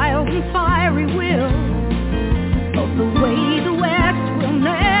its wild and fiery will of the way the West will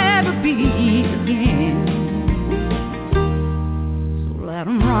never be again. So let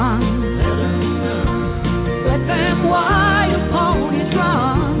 'em run, let 'em run, let them wild ponies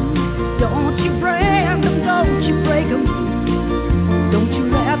run. Don't you brand them, don't you break them,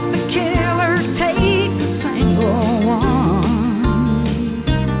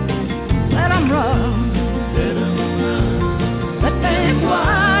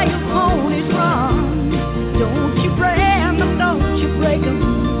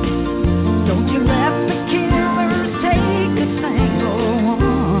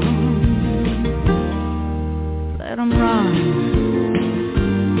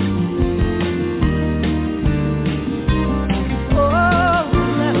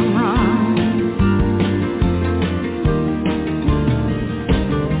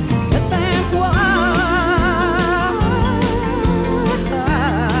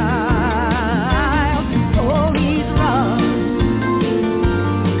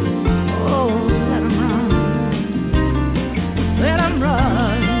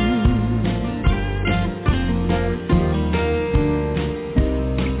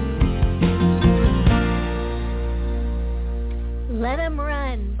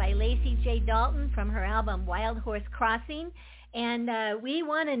 Run by Lacy J. Dalton from her album Wild Horse Crossing. And we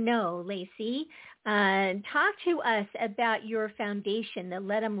want to know, Lacy, talk to us about your foundation, the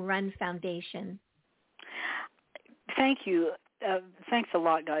Let 'Em Run Foundation. Thank you. Thanks a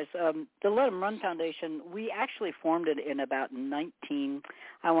lot, guys. The Let 'Em Run Foundation, we actually formed it in about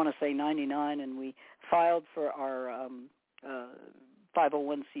 99, and we filed for our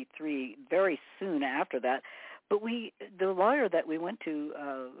 501c3 very soon after that. But the lawyer that we went to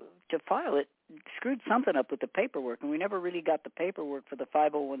file it screwed something up with the paperwork, and we never really got the paperwork for the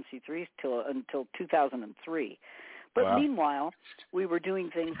 501c3s until 2003. But wow. Meanwhile, we were doing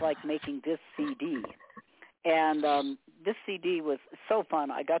things like making this CD. And this CD was so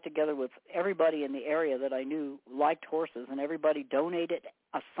fun. I got together with everybody in the area that I knew liked horses, and everybody donated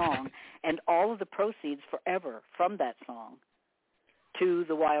a song, and all of the proceeds forever from that song to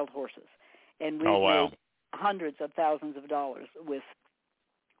the wild horses. And we made hundreds of thousands of dollars with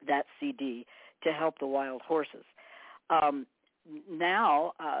that CD to help the wild horses.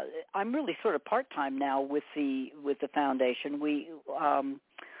 Now, I'm really sort of part-time now with the foundation. We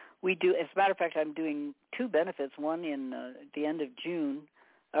do, as a matter of fact, I'm doing two benefits, one in the end of June,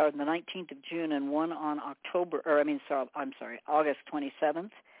 or the 19th of June, and one on August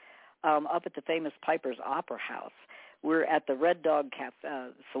 27th, up at the famous Piper's Opera House. We're at the Red Dog Cafe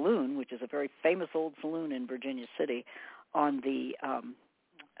Saloon, which is a very famous old saloon in Virginia City, on the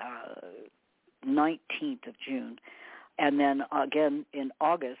 19th of June. And then again in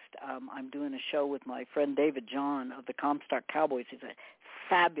August, I'm doing a show with my friend David John of the Comstock Cowboys. He's a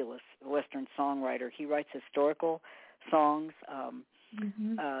fabulous Western songwriter. He writes historical songs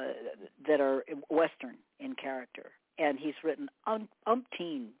that are Western in character. And he's written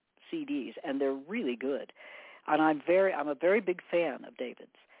umpteen CDs, and they're really good. And I'm a very big fan of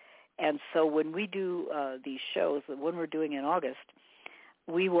David's. And so when we do these shows, when we're doing in August,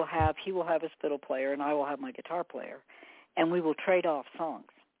 he will have his fiddle player and I will have my guitar player, and we will trade off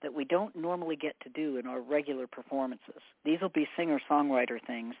songs that we don't normally get to do in our regular performances. These will be singer-songwriter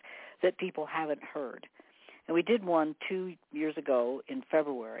things that people haven't heard. And we did one 2 years ago in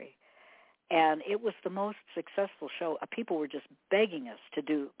February, and it was the most successful show. People were just begging us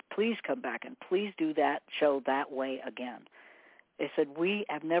to please come back and please do that show that way again. They said, we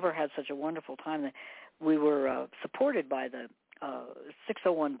have never had such a wonderful time. We were supported by the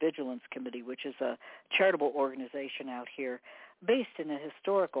 601 Vigilance Committee, which is a charitable organization out here based in a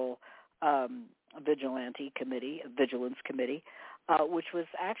historical vigilance committee, which was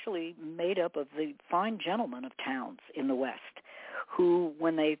actually made up of the fine gentlemen of towns in the West who,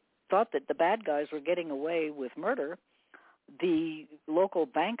 when they thought that the bad guys were getting away with murder, the local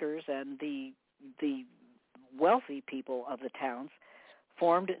bankers and the wealthy people of the towns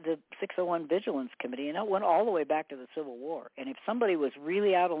formed the 601 Vigilance Committee, and it went all the way back to the Civil War. And if somebody was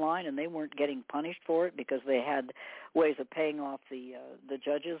really out of line and they weren't getting punished for it because they had ways of paying off the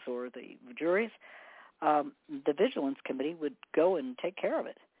judges or the juries, the Vigilance Committee would go and take care of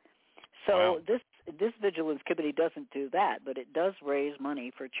it. So this Vigilance Committee doesn't do that, but it does raise money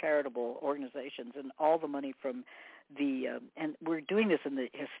for charitable organizations, and all the money from and we're doing this in the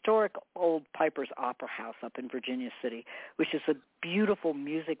historic old Piper's Opera House up in Virginia City, which is a beautiful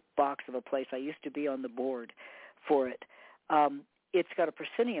music box of a place. I used to be on the board for it. It's got a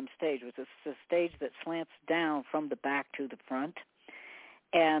proscenium stage, which is a stage that slants down from the back to the front,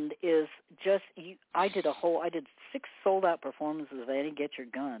 and is just, I did 6 sold-out performances of Annie Get Your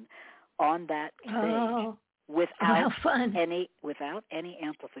Gun on that stage without any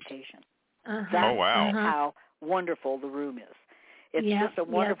amplification. That's how wonderful the room is. It's just a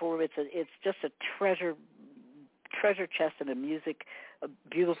wonderful room. It's just a treasure chest and a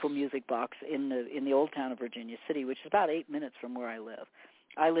beautiful music box in the old town of Virginia City, which is about 8 minutes from where I live.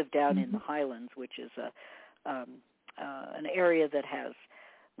 I live down in the Highlands, which is an area that has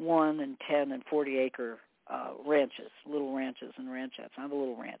 1 and 10 and 40 acre ranches, little ranches and ranchettes. I have a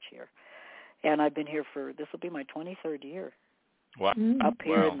little ranch here, and I've been here this will be my 23rd year. Wow. Up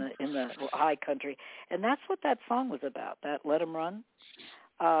here in the high country. And that's what that song was about, that Let 'Em Run.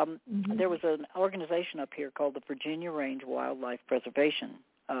 There was an organization up here called the Virginia Range Wildlife Preservation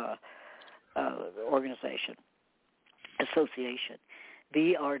Association,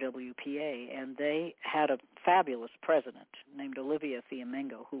 VRWPA, and they had a fabulous president named Olivia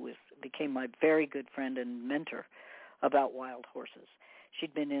Fiamengo, who became my very good friend and mentor about wild horses.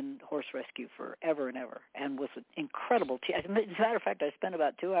 She'd been in horse rescue forever and ever, and was an incredible as a matter of fact, I spent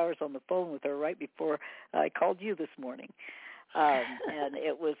about 2 hours on the phone with her right before I called you this morning. And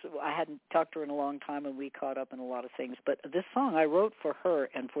it was, I hadn't talked to her in a long time, and we caught up in a lot of things. But this song I wrote for her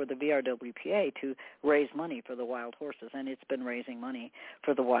and for the VRWPA to raise money for the wild horses, and it's been raising money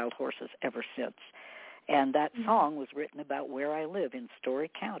for the wild horses ever since. And that song was written about where I live in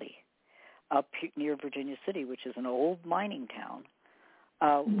Story County, up near Virginia City, which is an old mining town,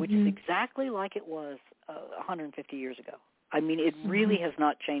 which is exactly like it was 150 years ago. I mean, it really has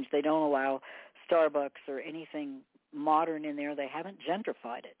not changed. They don't allow Starbucks or anything modern in there. They haven't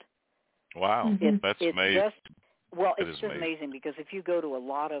gentrified it. Wow, that's amazing. It's just amazing because if you go to a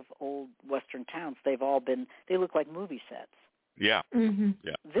lot of old Western towns, they look like movie sets. Yeah.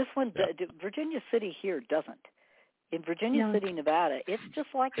 Yeah. This one, Virginia City here doesn't. In Virginia City, Nevada, it's just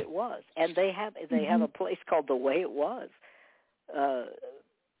like it was, and they have a place called The Way It Was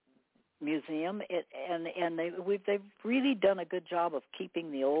museum, and they've really done a good job of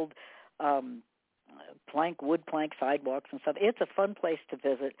keeping the old wood plank sidewalks and stuff. It's a fun place to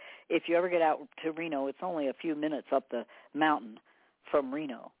visit. If you ever get out to Reno, it's only a few minutes up the mountain from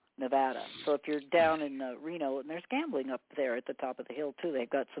Reno, Nevada. So if you're down in Reno, and there's gambling up there at the top of the hill too. They've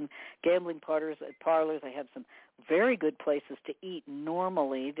got some gambling parlors. They have some very good places to eat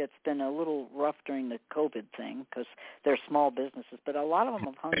normally. That's been a little rough during the COVID thing because they're small businesses, but a lot of them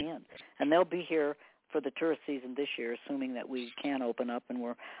have hung in, and they'll be here for the tourist season this year, assuming that we can open up,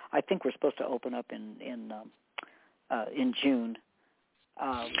 and I think we're supposed to open up in June.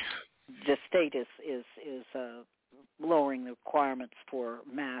 The state is lowering the requirements for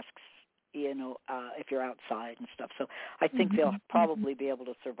masks, if you're outside and stuff. So I think they'll probably be able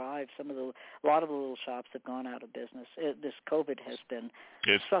to survive. A lot of the little shops have gone out of business. This COVID has been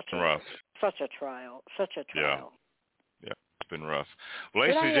such a trial. Yeah, it's been rough. Well,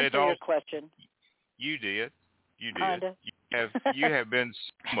 Lacy, did I answer your question? You did. Kinda. You have been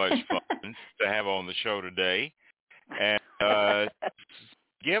so much fun to have on the show today. And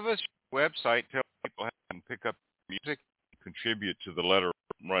give us your website. Tell people how they can pick up music and contribute to the Let 'Em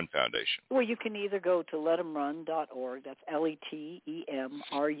Run Foundation. Well, you can either go to letemrun.org. That's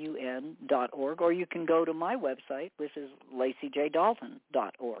LETEMRUN.org. Or you can go to my website, which is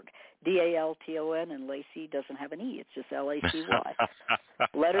lacyjdalton.org. DALTON, and Lacy doesn't have an E. It's just LACY.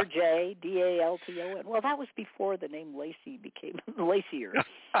 Letter J, DALTON. Well, that was before the name Lacy became Lacier.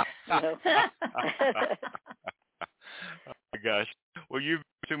 Oh, my gosh. Well, you've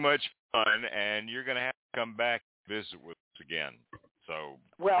been too much fun, and you're going to have to come back and visit with us again. So,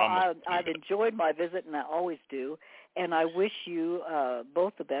 well, I've enjoyed my visit, and I always do. And I wish you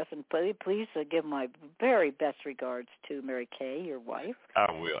both the best. And please give my very best regards to Mary Kay, your wife.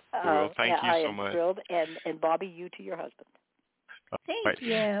 I will. Thank you so much. I am thrilled. And Bobbi, you to your husband. Thank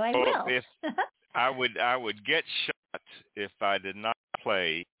you. I will. If I would get shot if I did not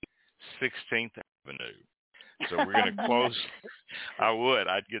play 16th Avenue. So we're going to close.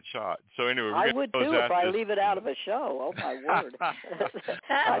 I'd get shot. So anyway, I would too if I leave it out of a show. Oh my word!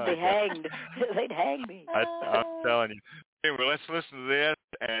 I'd be hanged. They'd hang me. I'm telling you. Anyway, let's listen to this,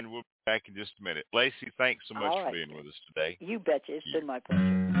 and we'll be back in just a minute. Lacy, thanks so much for being with us today. You betcha. It's been my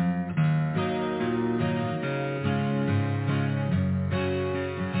pleasure.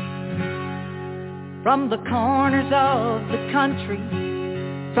 From the corners of the country,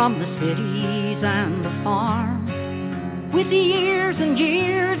 from the cities and the farms, with the years and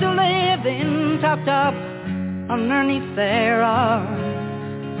years of living tucked up underneath their arms,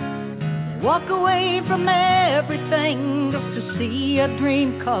 they walk away from everything just to see a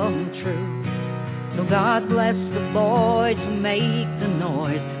dream come true. So God bless the boys who make the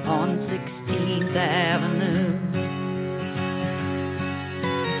noise on 16th Avenue.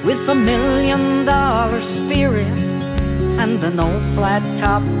 With $1 million spirit and an old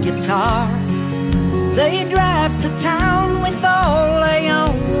flat-top guitar, they drive to town with all they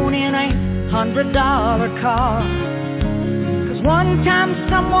own in a $100 car. 'Cause one time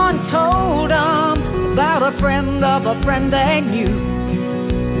someone told them about a friend of a friend they knew,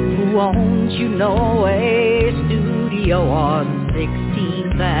 who owns, a studio on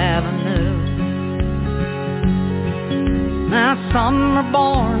 16th Avenue. Now some are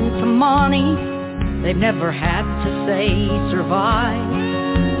born to money, they've never had to say survive,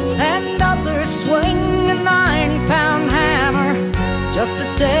 and others swing a 9-pound hammer just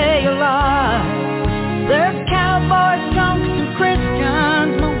to stay alive. There's cowboys, drunks, and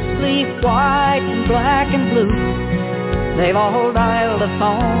Christians, mostly white and black and blue. They've all dialed a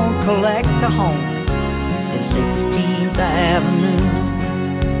phone, collect a home in 16th Avenue.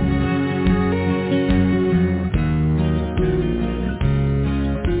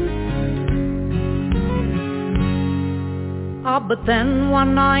 But then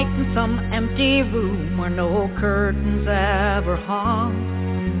one night in some empty room where no curtains ever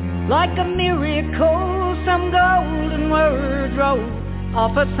hung, like a miracle, some golden words wrote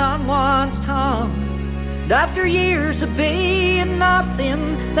off of someone's tongue. And after years of being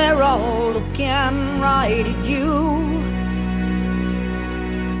nothing, they're all looking right at you.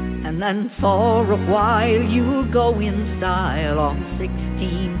 And then for a while you'll go in style on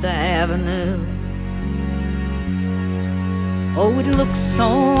 16th Avenue. Oh, it looks so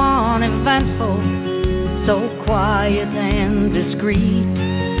uneventful, so quiet and discreet.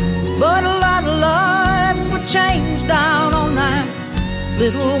 But a lot of lives were changed down on that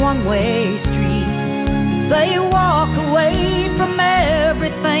little one-way street. They walk away from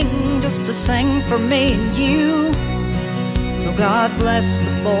everything just to sing for me and you. So God bless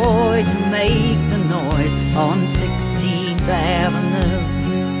the boys who make the noise on 16th Avenue.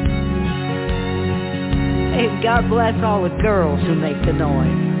 Hey, God bless all the girls who make the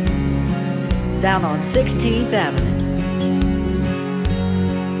noise down on 16th Avenue.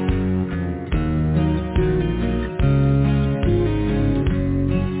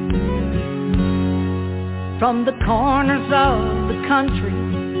 From the corners of the country,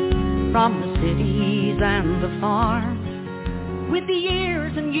 from the cities and the farms, with the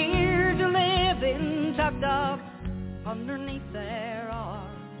years and years of living tucked up underneath their arms.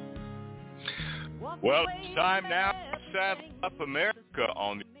 Well, it's time now to saddle up America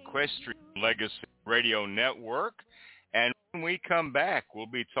on the Equestrian Legacy Radio Network. And when we come back, we'll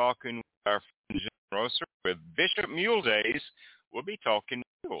be talking with our friend Roeser with Bishop Mule Days. We'll be talking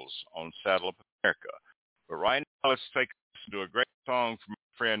mules on Saddle Up America. But right now, let's take a listen to a great song from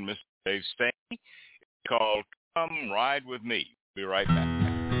my friend Mr. Dave Stanley. It's called Come Ride With Me. We'll be right back.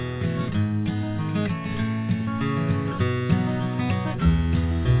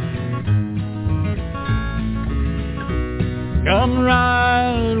 Come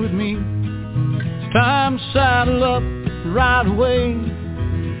ride with me. It's time to saddle up right away.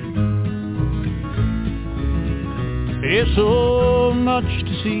 There's so much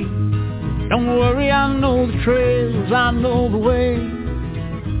to see. Don't worry, I know the trails, I know the way.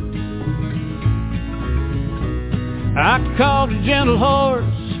 I called a gentle horse,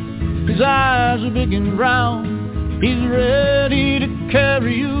 his eyes are big and round. He's ready to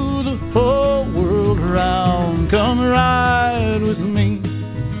carry you the whole world around. Come ride with me,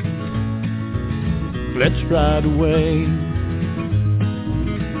 let's ride away.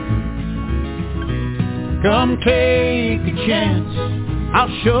 Come take a chance, I'll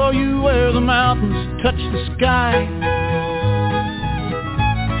show you where the mountains touch the sky.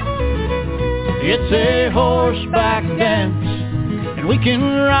 It's a horseback dance, and we can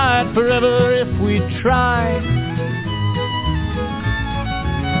ride forever if we try.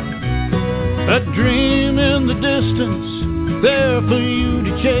 A dream in the distance, there for you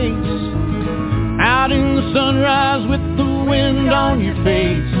to chase. Out in the sunrise with the wind on your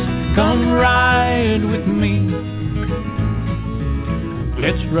face. Come ride with me,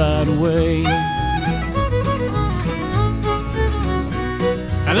 let's ride away.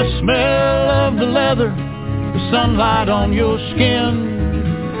 And the smell of the leather, the sunlight on your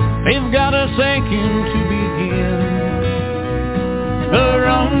skin, they've got us aching to begin. The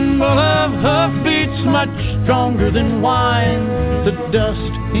rumble of hoofbeats much stronger than wine. The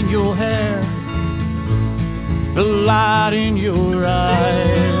dust in your hair, the light in your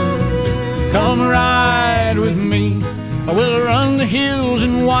eyes. Come ride with me, we'll run the hills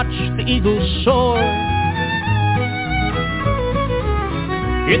and watch the eagles soar.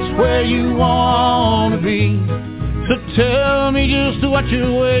 It's where you want to be, so tell me just what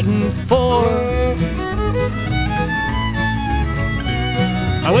you're waiting for.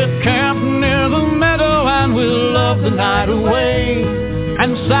 We'll camp near the meadow and we'll love the night away,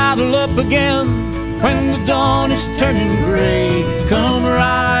 and saddle up again when the dawn is turning gray. Come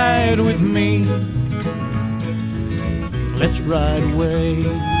ride with me, let's ride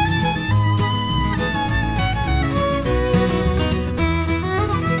away.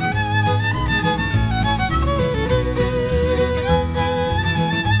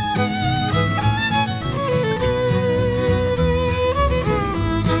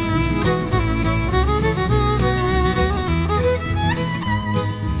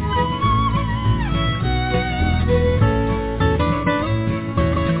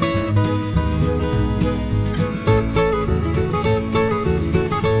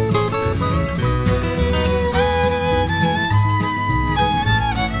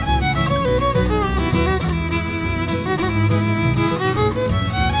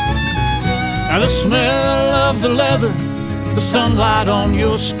 The leather, the sunlight on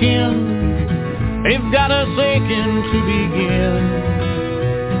your skin, they've got us aching to begin.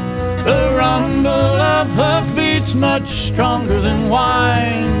 The rumble of hoofbeats much stronger than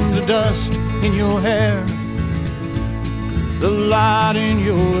wine. The dust in your hair, the light in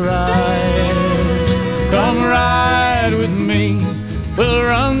your eyes. Come ride with me. We'll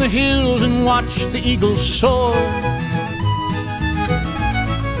run the hills and watch the eagles soar.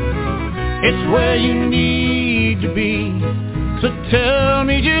 It's where you need to be. So tell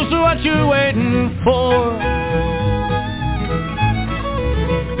me just what you're waiting for.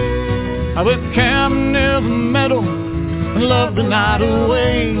 I will camp near the meadow and love the night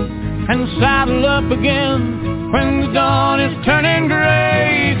away, and saddle up again when the dawn is turning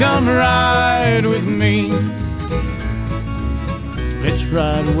gray. Come ride with me. Let's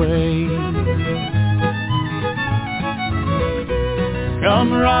ride away.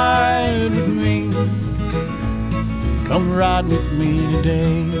 Come ride with me. Come ride with me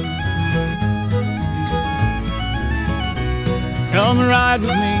today. Come ride with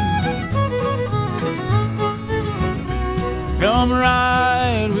me. Come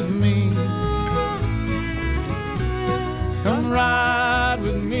ride with me. Come ride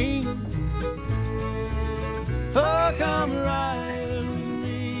with me. Oh, come ride with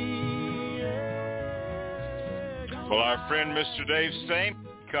me. Yeah. Well, our friend Mr. Dave Saint,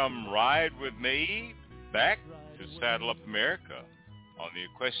 come ride with me back to Saddle Up America on the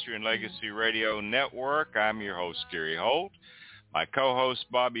Equestrian Legacy Radio Network. I'm your host, Gary Holt. My co-host,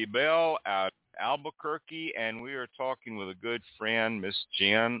 Bobbi Bell, out of Albuquerque, and we are talking with a good friend, Miss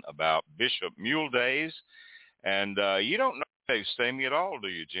Jen, about Bishop Mule Days. And you don't know Dave Stamey at all, do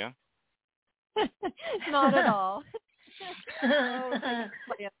you, Jen? Not at all. I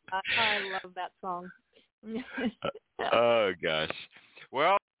love that song. Oh, gosh.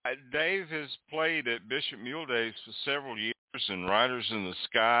 Well, Dave has played at Bishop Mule Days for several years, and Riders in the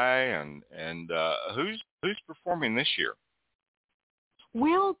Sky, and who's performing this year?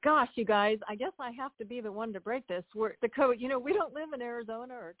 Well, gosh, you guys, I guess I have to be the one to break this. We don't live in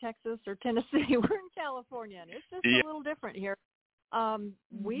Arizona or Texas or Tennessee. We're in California, and it's just a little different here.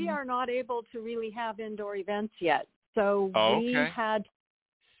 We are not able to really have indoor events yet. So we had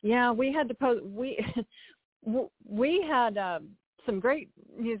to post. We had some great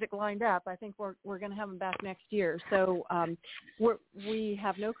music lined up. I think we're going to have them back next year. So we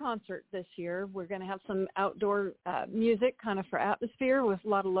have no concert this year. We're going to have some outdoor music kind of for atmosphere with a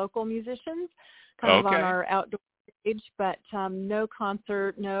lot of local musicians kind of on our outdoor stage, but no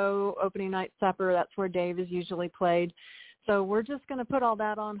concert, no opening night supper. That's where Dave is usually played. So we're just going to put all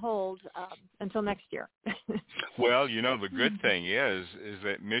that on hold until next year. Well, the good thing is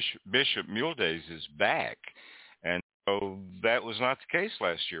that Bishop Mule Days is back. So that was not the case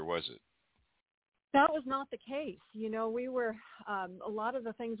last year, was it? That was not the case. We were a lot of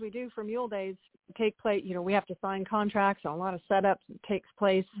the things we do for Mule Days take place. We have to sign contracts, and a lot of setup takes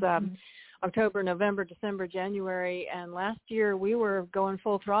place October, November, December, January. And last year we were going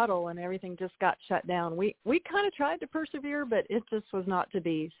full throttle, and everything just got shut down. We kind of tried to persevere, but it just was not to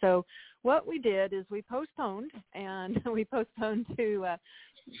be. So what we did is we postponed, and we postponed to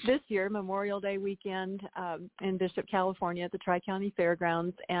this year, Memorial Day weekend in Bishop, California at the Tri-County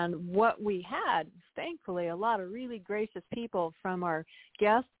Fairgrounds. And what we had, thankfully, a lot of really gracious people from our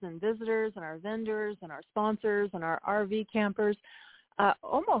guests and visitors and our vendors and our sponsors and our RV campers.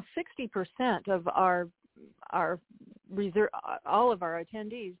 Almost 60% of our reserve, all of our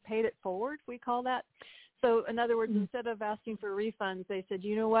attendees paid it forward, we call that. So in other words, instead of asking for refunds, they said,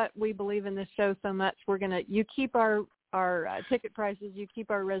 you know what, we believe in this show so much, you keep our ticket prices, you keep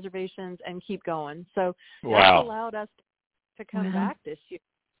our reservations, and keep going. So that allowed us to come back this year.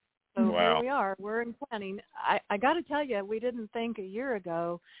 So here we are. We're in planning. I got to tell you, we didn't think a year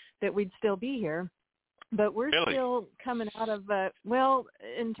ago that we'd still be here. But we're still coming out of,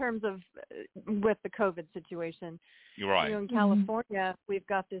 in terms of with the COVID situation. You're right. In California, we've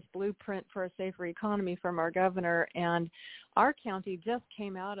got this blueprint for a safer economy from our governor, and our county just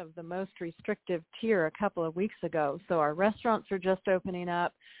came out of the most restrictive tier a couple of weeks ago. So our restaurants are just opening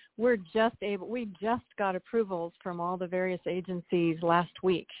up. We just got approvals from all the various agencies last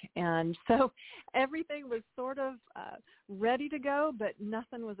week. And so everything was sort of ready to go, but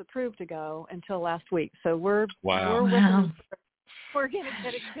nothing was approved to go until last week. So we're going to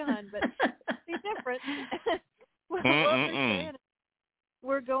get it done, but it's different.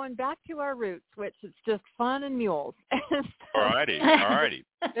 We're going back to our roots, which is just fun and mules. All righty.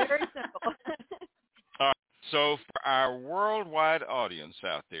 Very simple. So for our worldwide audience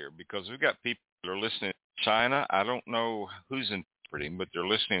out there, because we've got people that are listening in China, I don't know who's interpreting, but they're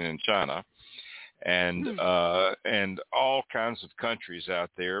listening in China, and all kinds of countries out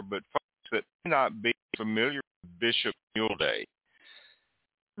there. But folks, that may not be familiar with Bishop Mule Day,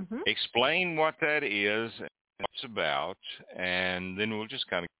 explain what that is and what it's about, and then we'll just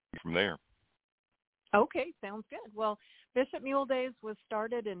kind of go from there. Okay, sounds good. Well, Bishop Mule Days was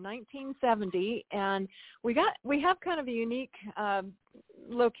started in 1970, and we have kind of a unique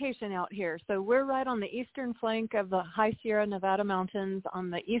location out here. So we're right on the eastern flank of the High Sierra Nevada Mountains on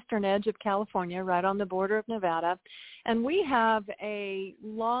the eastern edge of California, right on the border of Nevada. And we have a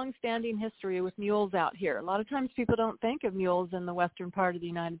long-standing history with mules out here. A lot of times people don't think of mules in the western part of the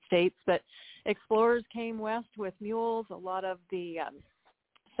United States, but explorers came west with mules. A lot of the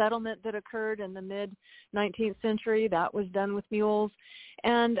settlement that occurred in the mid-19th century, that was done with mules.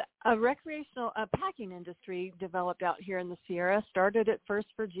 And a packing industry developed out here in the Sierra. Started at first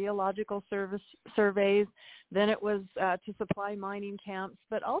for geological surveys, then it was to supply mining camps,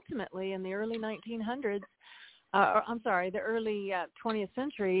 but ultimately in the early 1900s, the early 20th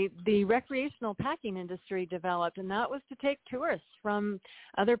century, the recreational packing industry developed, and that was to take tourists from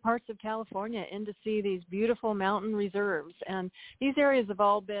other parts of California in to see these beautiful mountain reserves. And these areas have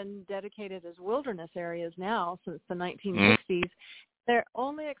all been dedicated as wilderness areas now since the 1960s. They're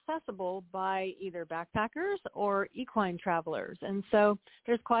only accessible by either backpackers or equine travelers. And so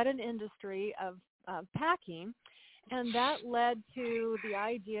there's quite an industry of packing. And that led to the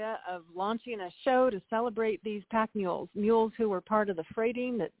idea of launching a show to celebrate these pack mules who were part of the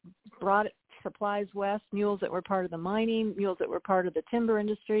freighting that brought supplies west, mules that were part of the mining, mules that were part of the timber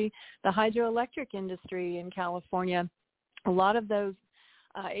industry, the hydroelectric industry in California. A lot of those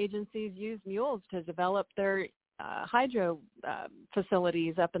agencies use mules to develop their hydro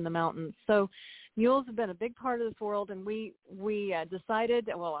facilities up in the mountains. So mules have been a big part of this world, and we decided,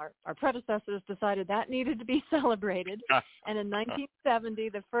 our predecessors decided that needed to be celebrated. And in 1970,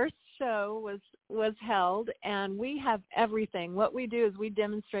 the first show was held, and we have everything. What we do is we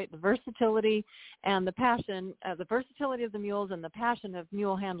demonstrate the versatility and the passion, the versatility of the mules and the passion of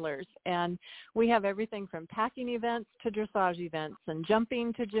mule handlers. And we have everything from packing events to dressage events, and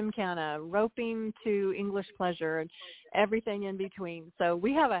jumping to gymkhana, roping to English pleasure, and everything in between. So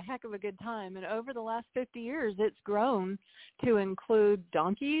we have a heck of a good time. And over the last 50 years, it's grown to include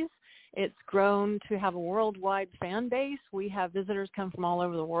donkeys. It's grown to have a worldwide fan base. We have visitors come from all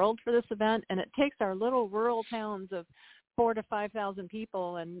over the world for this event, and it takes our little rural towns of 4,000 to 5,000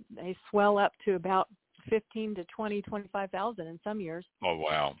 people, and they swell up to about 15 to 20, 25,000 in some years. Oh,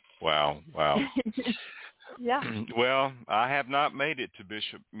 wow. Yeah. Well, I have not made it to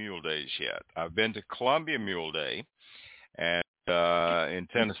Bishop Mule Days yet. I've been to Columbia Mule Day and in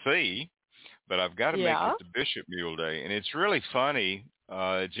Tennessee, but I've got to make it to Bishop Mule Day. And it's really funny,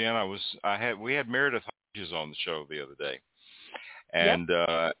 Jen. We had Meredith Hodges on the show the other day, and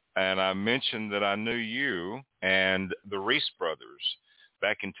I mentioned that I knew you and the Reese brothers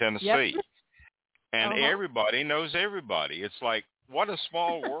back in Tennessee, and everybody knows everybody. It's like, what a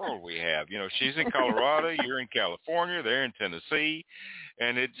small world we have. You know, she's in Colorado, you're in California, they're in Tennessee,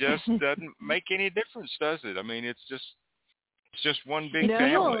 and it just doesn't make any difference, does it? I mean, it's just one big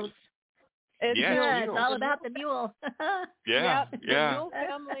family. It's all about the mule. The mule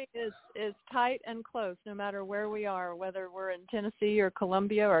family is tight and close, no matter where we are, whether we're in Tennessee or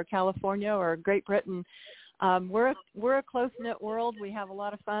Columbia or California or Great Britain. We're a close-knit world. We have a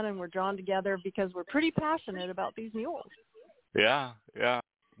lot of fun, and we're drawn together because we're pretty passionate about these mules. Yeah.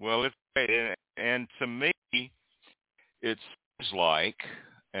 Well, it's great. And to me, it seems like,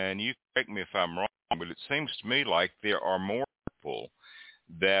 and you correct me if I'm wrong, but it seems to me like there are more people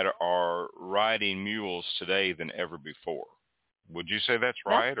that are riding mules today than ever before. Would you say that's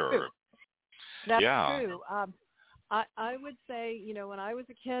right? That's true. That's true. I would say, when I was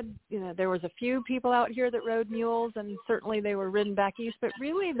a kid, there was a few people out here that rode mules, and certainly they were ridden back east, but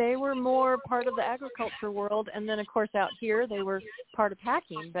really they were more part of the agriculture world. And then, of course, out here they were part of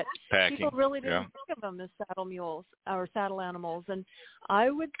packing, but people really didn't think of them as saddle mules or saddle animals. And I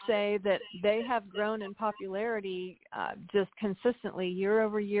would say that they have grown in popularity just consistently year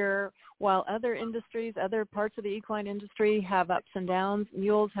over year, while other industries, other parts of the equine industry have ups and downs.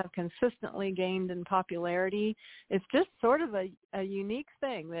 Mules have consistently gained in popularity. It's just sort of a unique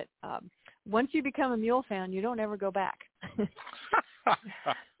thing that once you become a mule fan, you don't ever go back. I'm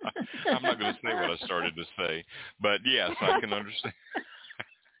not going to say what I started to say, but yes, I can understand.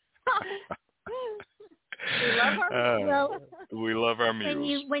 We love our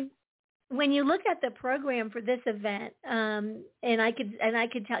mules. When you look at the program for this event, and I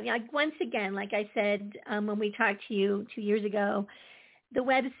could tell you, once again, like I said when we talked to you 2 years ago, the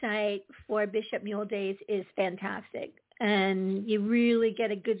website for Bishop Mule Days is fantastic, and you really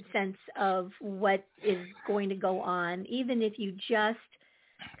get a good sense of what is going to go on, even if you just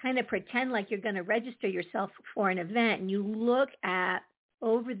kind of pretend like you're going to register yourself for an event, and you look at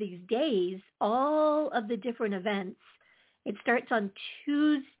over these days all of the different events. It starts on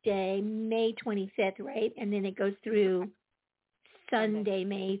Tuesday, May 25th, right? And then it goes through Sunday,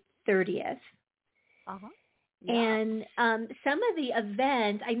 May 30th. Uh-huh. Yeah. And some of the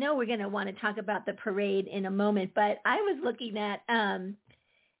events, I know we're going to want to talk about the parade in a moment, but I was looking at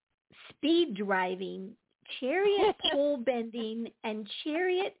speed driving, chariot pole bending, and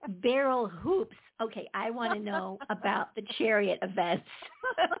chariot barrel hoops. Okay, I want to know about the chariot events.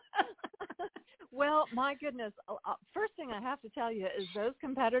 Well, my goodness, first thing I have to tell you is those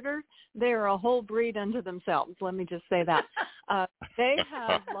competitors, they are a whole breed unto themselves. Let me just say that. They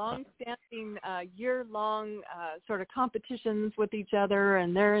have long-standing, year-long sort of competitions with each other,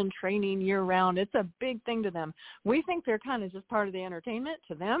 and they're in training year-round. It's a big thing to them. We think they're kind of just part of the entertainment.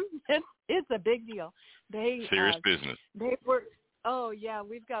 To them, it's a big deal. Serious business. They work. Oh, yeah,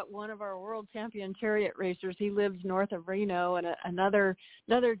 we've got one of our world champion chariot racers. He lives north of Reno, and another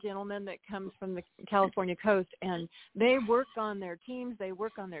gentleman that comes from the California coast, and they work on their teams. They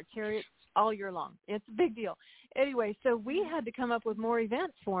work on their chariots all year long. It's a big deal. Anyway, so we had to come up with more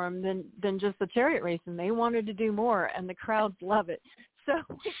events for them than just the chariot racing. They wanted to do more, and the crowds love it. So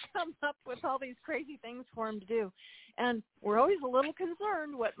we come up with all these crazy things for them to do. And we're always a little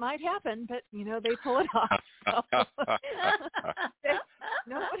concerned what might happen, but, they pull it off. So,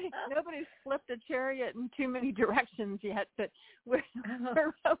 nobody's flipped a chariot in too many directions yet, but we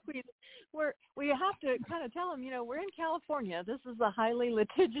have to kind of tell them, we're in California. This is a highly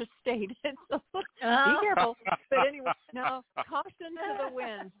litigious state. So be careful. But anyway, no, caution to the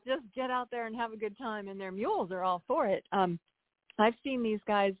winds. Just get out there and have a good time, and their mules are all for it. I've seen these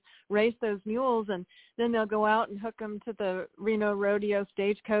guys race those mules, and then they'll go out and hook them to the Reno Rodeo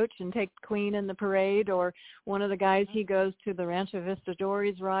stagecoach and take Queen in the parade. Or one of the guys, he goes to the Rancho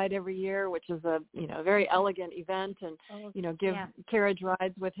Vistadores ride every year, which is a very elegant event, and give carriage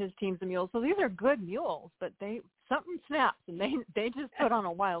rides with his teams of mules. So these are good mules, but something snaps, and they just put on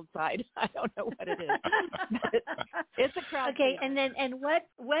a wild side. I don't know what it is. But it's a crowd. Okay, and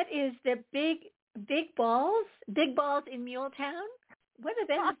what is the big balls in Muletown? What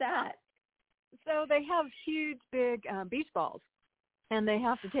event is that? So they have huge, big beach balls, and they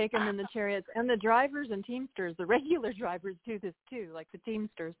have to take them in the chariots, and the drivers and teamsters, the regular drivers do this too, like the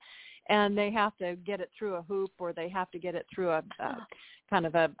teamsters, and they have to get it through a hoop, or they have to get it through a kind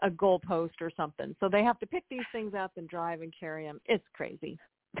of a goalpost or something. So they have to pick these things up and drive and carry them. It's crazy.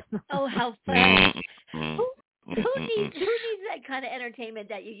 Oh, how fun. Who needs that kind of entertainment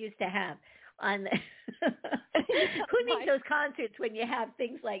that you used to have? Who needs those concerts when you have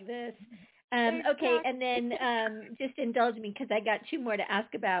things like this? Okay, and then just indulge me because I got two more to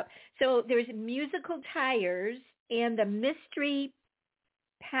ask about. So there's musical tires and the mystery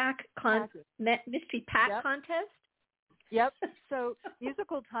pack contest. Yep. So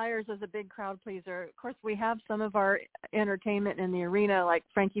musical tires is a big crowd pleaser. Of course, we have some of our entertainment in the arena, like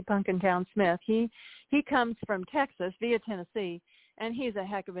Frankie Punkintown Smith. He comes from Texas via Tennessee, and he's a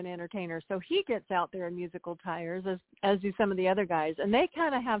heck of an entertainer. So he gets out there in musical tires, as do some of the other guys. And they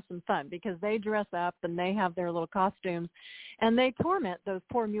kind of have some fun because they dress up and they have their little costumes, and they torment those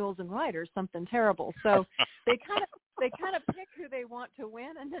poor mules and riders, something terrible. So they kind of pick who they want to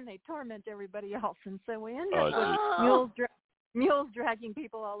win, and then they torment everybody else. And so we end up with mules dragging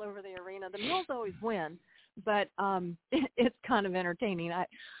people all over the arena. The mules always win, but it's kind of entertaining.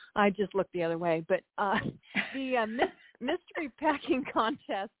 I just look the other way. But the mystery packing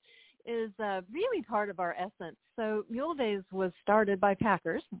contest is really part of our essence. So Mule Days was started by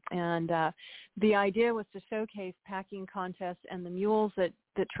packers, and the idea was to showcase packing contests and the mules that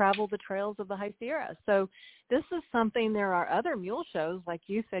travel the trails of the High Sierra. So this is something, there are other mule shows, like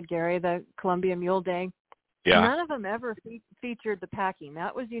you said, Gary, the Columbia Mule Day. Yeah. None of them ever featured the packing.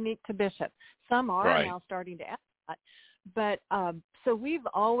 That was unique to Bishop. Some are now starting to add that. But so we've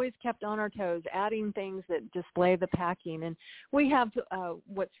always kept on our toes, adding things that display the packing. And we have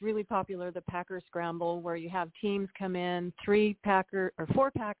what's really popular, the Packer Scramble, where you have teams come in, 4 packers,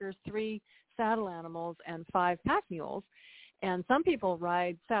 3 saddle animals, and 5 pack mules. And some people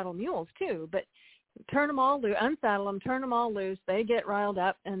ride saddle mules too, but turn them all loose, unsaddle them, turn them all loose. They get riled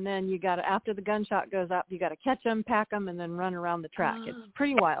up, and then you got to, after the gunshot goes up, you got to catch them, pack them, and then run around the track. It's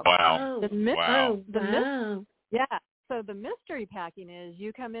pretty wild. Wow. Yeah. So the mystery packing is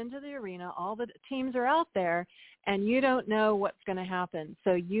you come into the arena, all the teams are out there, and you don't know what's going to happen.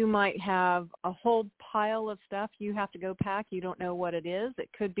 So you might have a whole pile of stuff you have to go pack. You don't know what it is. It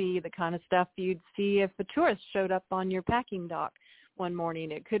could be the kind of stuff you'd see if a tourist showed up on your packing dock one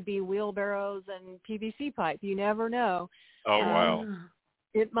morning. It could be wheelbarrows and PVC pipe. You never know. Oh, wow.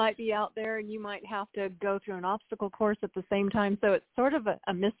 it might be out there, and you might have to go through an obstacle course at the same time. So it's sort of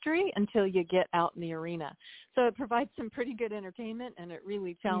a mystery until you get out in the arena. So it provides some pretty good entertainment, and it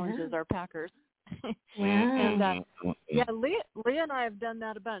really challenges our packers. And Leah and I have done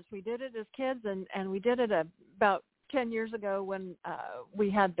that a bunch. We did it as kids, and we did it about 10 years ago when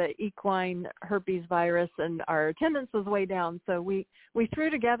we had the equine herpes virus, and our attendance was way down. So we threw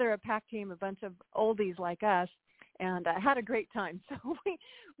together a pack team, a bunch of oldies like us, and had a great time. So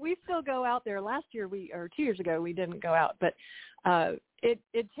we still go out there. Last year, or 2 years ago, we didn't go out, but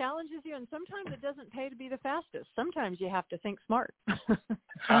it challenges you, and sometimes it doesn't pay to be the fastest. Sometimes you have to think smart.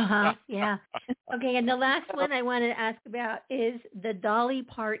 Yeah. Okay, and the last one I want to ask about is the Dolly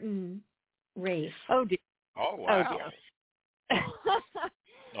Parton race. Oh, dear. Oh, wow. Okay,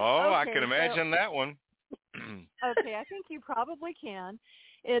 I can imagine that one. Okay, I think you probably can.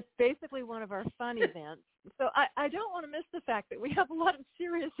 It's basically one of our fun events. So I don't want to miss the fact that we have a lot of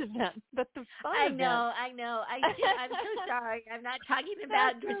serious events, but the fun events. I know. I'm so sorry. I'm not talking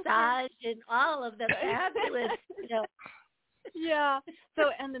about dressage and all of the fabulous, Yeah.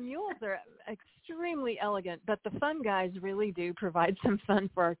 So, and the mules are extremely elegant, but the fun guys really do provide some fun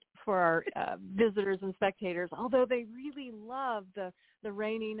for our visitors and spectators. Although they really love the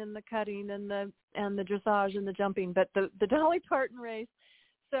reining and the cutting and the dressage and the jumping. But the Dolly Parton race.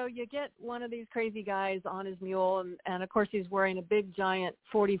 So you get one of these crazy guys on his mule, and of course he's wearing a big giant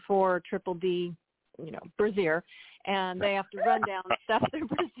 44 Triple D, brassiere, and they have to run down, stuff their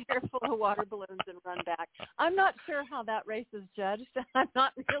brassiere full of water balloons, and run back. I'm not sure how that race is judged. I'm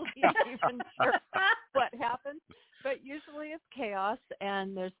not really even sure what happens, but usually it's chaos,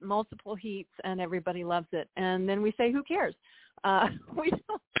 and there's multiple heats, and everybody loves it. And then we say, who cares? We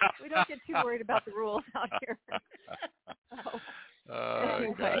don't get too worried about the rules out here.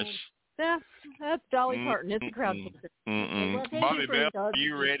 Oh, gosh. Yeah, that's Dolly Parton. It's a crowd pleaser. Well, Bobbi Bell, are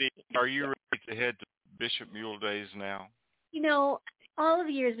you ready to head to Bishop Mule Days now? All of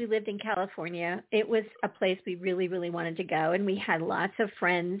the years we lived in California, it was a place we really, really wanted to go, and we had lots of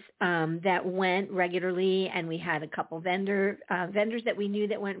friends that went regularly, and we had a couple vendors that we knew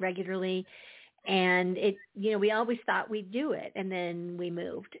that went regularly, and we always thought we'd do it, and then we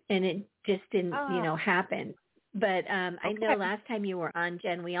moved, and it just didn't, happen. But I know last time you were on,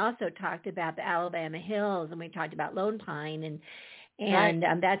 Jen, we also talked about the Alabama Hills, and we talked about Lone Pine, and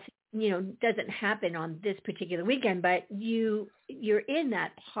that's doesn't happen on this particular weekend. But you're in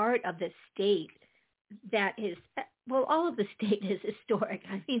that part of the state that is, all of the state is historic.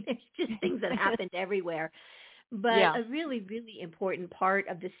 I mean, there's just things that happened everywhere. But a really, really important part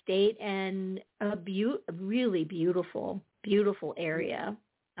of the state, and a really beautiful area.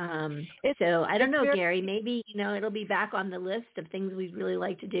 So I don't know, Gary, maybe, it'll be back on the list of things we'd really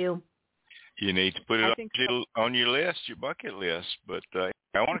like to do. You need to put it on your list, your bucket list. But I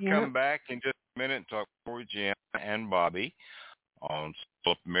want to come back in just a minute and talk more with Jen and Bobbi on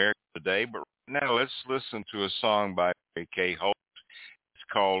South America today. But right now, let's listen to a song by Holt. It's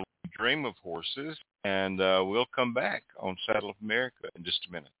called Dream of Horses, and we'll come back on Saddle of America in just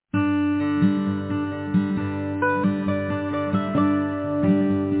a minute.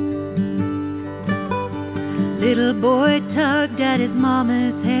 Little boy tugged at his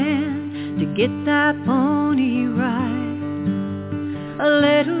mama's hand to get that pony right. A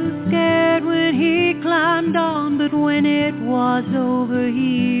little scared when he climbed on, but when it was over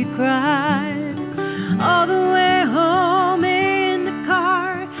he cried. All the way home in the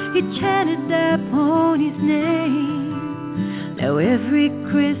car he chanted that pony's name. Now every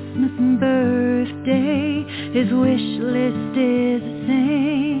Christmas and birthday his wish list is the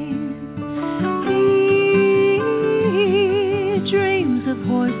same. Dreams of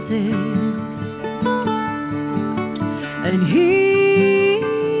horses, and he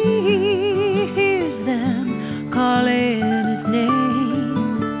hears them calling his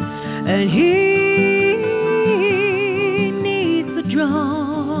name, and he needs the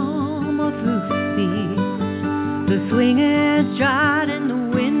drum of hoofbeats, the swinging stride and the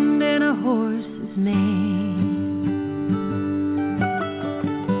wind in a horse's mane.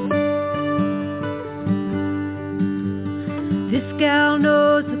 This gal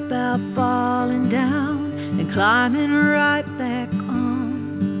knows about falling down and climbing right back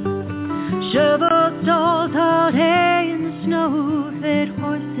on. Shovel stalls, hauled hay in the snow, fed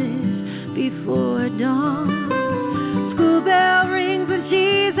horses before dawn. School bell rings when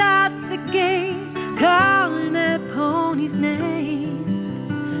she's at the gate, calling that pony's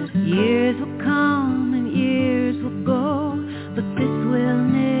name. Years will come and years will go, but this will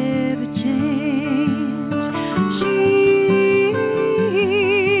never change.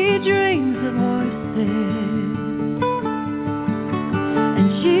 Dreams of horses, and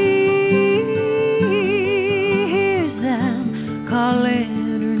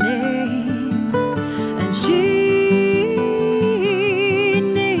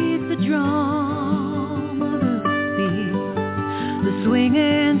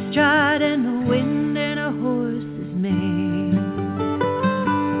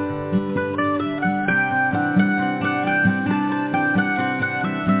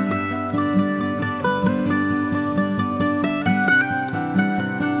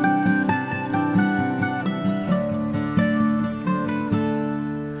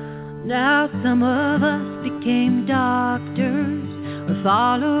Now some of us became doctors or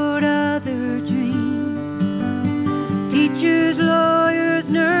followed other dreams. Teachers, lawyers,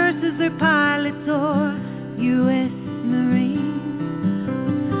 nurses, or pilots, or U.S.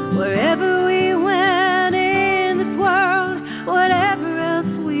 Marines. Wherever we went in this world, whatever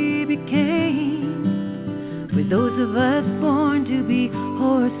else we became, for those of us born to be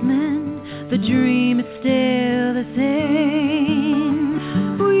horsemen, the dream is still the same.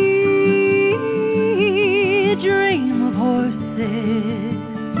 We dream of horses,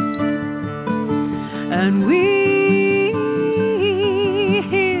 and we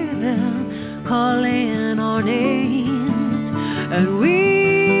hear them calling our names, and we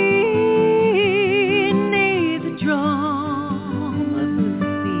need the drum of the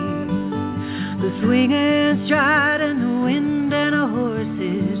beat, the swinging stride and the wind and a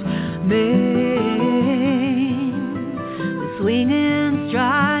horse's mane, the swinging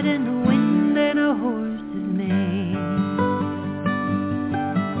stride and the wind and a horse's mane.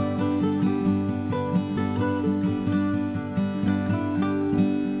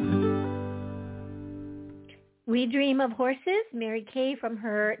 We Dream of Horses, Mary Kay from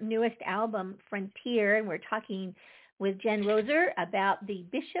her newest album, Frontier, and we're talking with Jen Roeser about the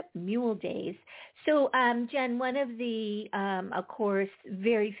Bishop Mule Days. So, Jen, one of the, of course,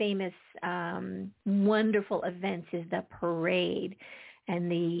 very famous, wonderful events is the parade.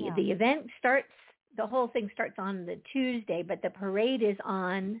 And the event starts, the whole thing starts on the Tuesday, but the parade is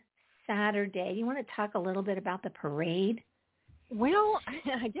on Saturday. You want to talk a little bit about the parade? Well,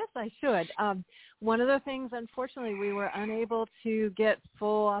 I guess I should. One of the things, unfortunately, we were unable to get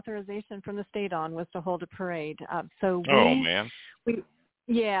full authorization from the state on was to hold a parade. So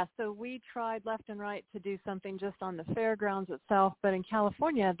we tried left and right to do something just on the fairgrounds itself. But in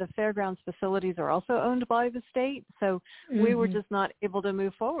California, the fairgrounds facilities are also owned by the state. So we were just not able to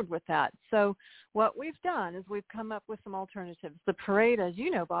move forward with that. So what we've done is we've come up with some alternatives. The parade, as you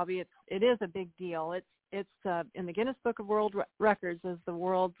know, Bobbi, it is a big deal. It's in the Guinness Book of World Records as the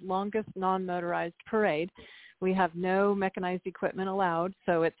world's longest non-motorized parade. We have no mechanized equipment allowed,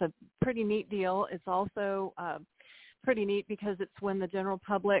 so it's a pretty neat deal. It's also pretty neat because it's when the general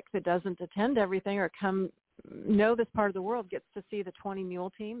public that doesn't attend everything or know this part of the world gets to see the 20 mule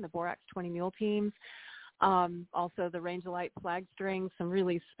team, the Borax 20 mule teams, also the Range of Light flag strings, some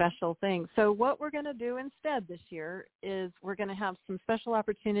really special things. So what we're going to do instead this year is we're going to have some special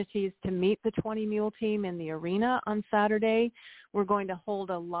opportunities to meet the 20 mule team in the arena on Saturday. We're going to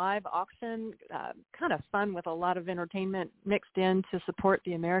hold a live auction, kind of fun with a lot of entertainment mixed in to support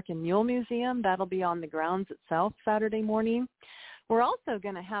the American Mule Museum. That'll be on the grounds itself Saturday morning. We're also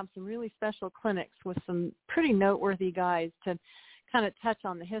going to have some really special clinics with some pretty noteworthy guys to kind of touch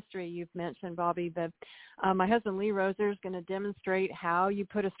on the history you've mentioned, Bobbi. My husband Lee Roeser is going to demonstrate how you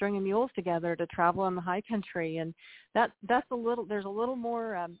put a string of mules together to travel in the high country, and there's a little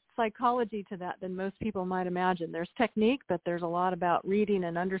more psychology to that than most people might imagine. There's technique, but there's a lot about reading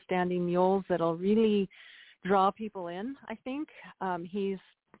and understanding mules that'll really draw people in, I think. He's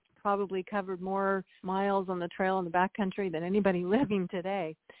probably covered more miles on the trail in the backcountry than anybody living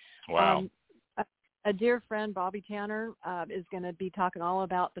today. Wow. A dear friend, Bobbi Tanner, is going to be talking all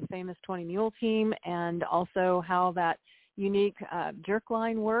about the famous 20 mule team and also how that unique jerk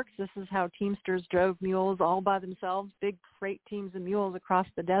line works. This is how teamsters drove mules all by themselves, big freight teams of mules across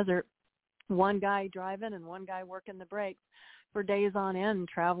the desert, one guy driving and one guy working the brakes for days on end,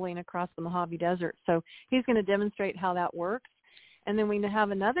 traveling across the Mojave Desert. So he's going to demonstrate how that works. And then we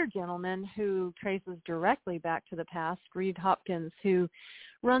have another gentleman who traces directly back to the past, Reed Hopkins, who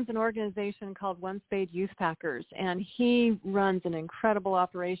runs an organization called One Spade Youth Packers, and he runs an incredible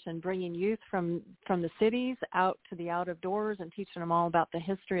operation bringing youth from the cities out to the out of doors and teaching them all about the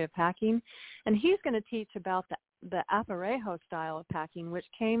history of packing. And he's going to teach about the aparejo style of packing, which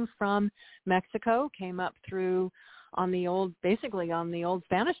came from Mexico, came up through on the old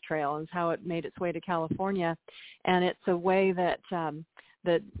Spanish Trail is how it made its way to California. And it's a way that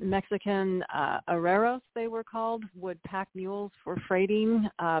the Mexican arrieros, they were called, would pack mules for freighting.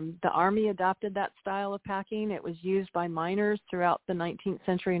 The Army adopted that style of packing. It was used by miners throughout the 19th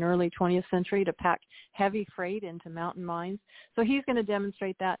century and early 20th century to pack heavy freight into mountain mines. So he's going to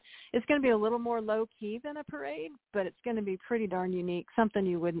demonstrate that. It's going to be a little more low-key than a parade, but it's going to be pretty darn unique, something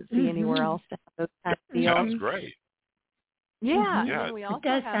you wouldn't see anywhere else to have those kind of deals. Sounds great. Yeah. Mm-hmm. And we also it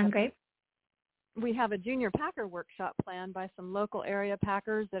does sound great. we have a junior packer workshop planned by some local area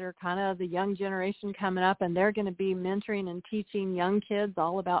packers that are kind of the young generation coming up, and they're going to be mentoring and teaching young kids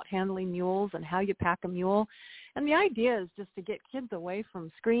all about handling mules and how you pack a mule. And the idea is just to get kids away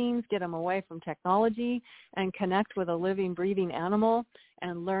from screens, get them away from technology, and connect with a living, breathing animal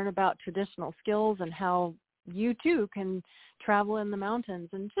and learn about traditional skills and how you, too, can travel in the mountains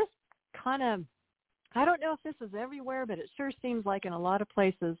and just kind of, I don't know if this is everywhere, but it sure seems like in a lot of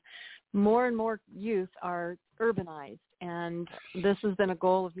places, more and more youth are urbanized. And this has been a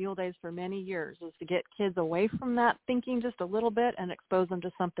goal of Mule Days for many years, is to get kids away from that thinking just a little bit and expose them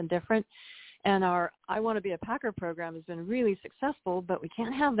to something different. And our I Want to Be a Packer program has been really successful, but we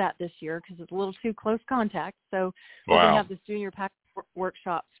can't have that this year because it's a little too close contact. So we're going to have this junior pack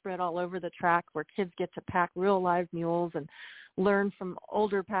workshop spread all over the track where kids get to pack real live mules and learn from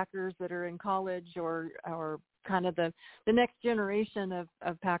older packers that are in college or kind of the next generation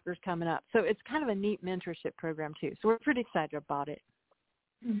of packers coming up. So it's kind of a neat mentorship program too. So we're pretty excited about it.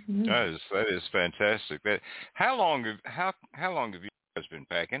 Mm-hmm. That is fantastic. How long have you guys been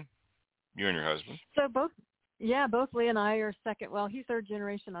packing? You and your husband? So both Lee and I are second. Well, he's third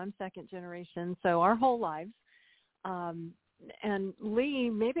generation. I'm second generation. So our whole lives. And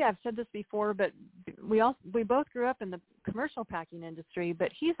Lee, maybe I've said this before, but we both grew up in the commercial packing industry,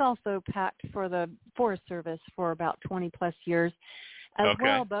 but he's also packed for the Forest Service for about 20 plus years as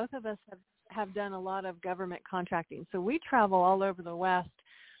well. Both of us have done a lot of government contracting. So we travel all over the West,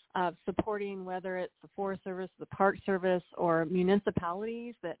 supporting whether it's the Forest Service, the Park Service, or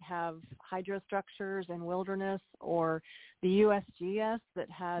municipalities that have hydrostructures and wilderness, or the USGS that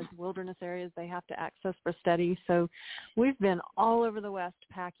has wilderness areas they have to access for study. So we've been all over the West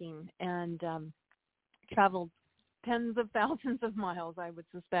packing and traveled tens of thousands of miles, I would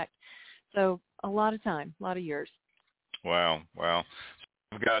suspect. So a lot of time, a lot of years. Wow.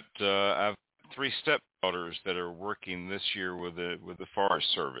 I've got I've 3 stepdaughters that are working this year with the Forest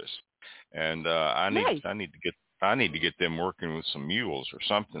Service, and I need to get them working with some mules or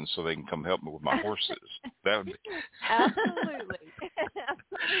something so they can come help me with my horses. That would be absolutely.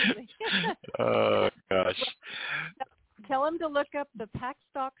 Oh gosh. Tell them to look up the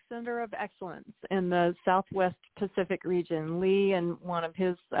Packstock Center of Excellence in the Southwest Pacific region. Lee and one of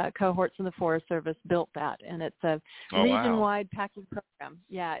his cohorts in the Forest Service built that, and it's a region-wide packing program.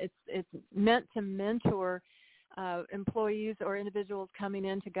 Yeah, it's meant to mentor employees or individuals coming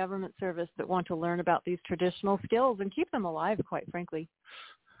into government service that want to learn about these traditional skills and keep them alive, quite frankly.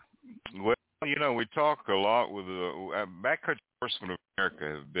 Well, we talk a lot with the Backcountry Horsemen of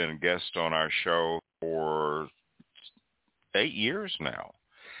America have been a guest on our show for 8 years now,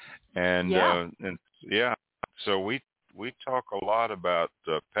 and so we talk a lot about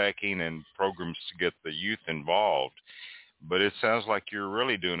packing and programs to get the youth involved, but it sounds like you're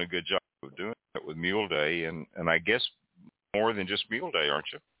really doing a good job of doing it with Mule Day, and I guess more than just Mule Day, aren't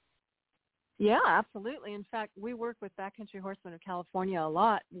you? Yeah, absolutely. In fact, we work with Backcountry Horsemen of California a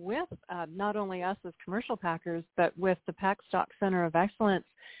lot with not only us as commercial packers, but with the Packstock Center of Excellence.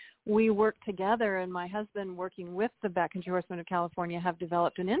 We work together, and my husband, working with the Backcountry Horsemen of California, have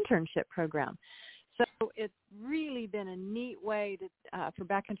developed an internship program. So it's really been a neat way for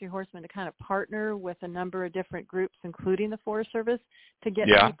Backcountry Horsemen to kind of partner with a number of different groups, including the Forest Service, to get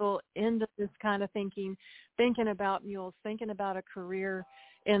people into this kind of thinking about mules, thinking about a career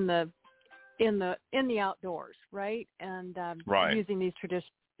in the outdoors, right? And using these traditional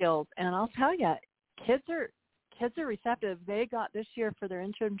skills. And I'll tell you, kids are receptive. They got this year for their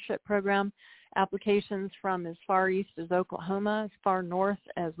internship program applications from as far east as Oklahoma, as far north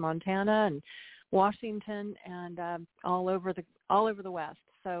as Montana and Washington, and all over the West.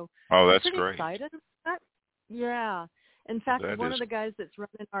 So that's pretty great. Excited about that. Yeah. In fact, one of the guys that's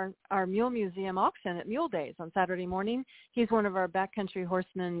running our Mule Museum auction at Mule Days on Saturday morning, he's one of our Backcountry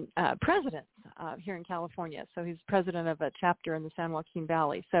Horsemen presidents here in California. So he's president of a chapter in the San Joaquin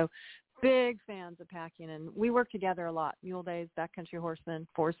Valley. So big fans of packing, and we work together a lot. Mule Days, Backcountry Horsemen,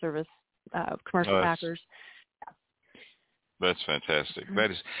 Forest Service, commercial packers. That's fantastic.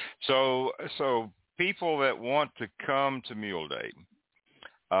 That is so people that want to come to Mule Day,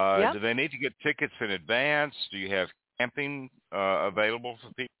 do they need to get tickets in advance? Do you have camping available for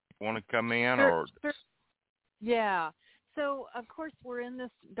people who want to come in? Sure. Yeah. So, of course, we're in this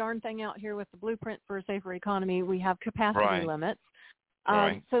darn thing out here with the Blueprint for a Safer Economy. We have capacity limits.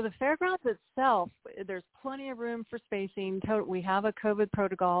 So the fairgrounds itself, there's plenty of room for spacing. We have a COVID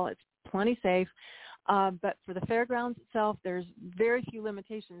protocol. It's plenty safe. But for the fairgrounds itself, there's very few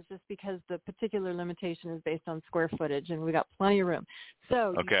limitations just because the particular limitation is based on square footage, and we got plenty of room.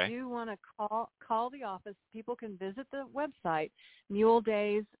 So you do want to call the office. People can visit the website,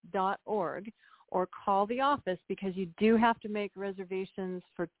 muledays.org, or call the office, because you do have to make reservations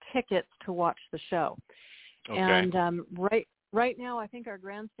for tickets to watch the show. Okay. And right now, I think our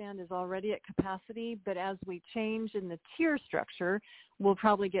grandstand is already at capacity, but as we change in the tier structure, we'll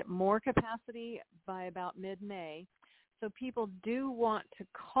probably get more capacity by about mid-May. So people do want to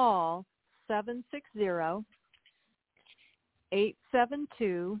call 760-872.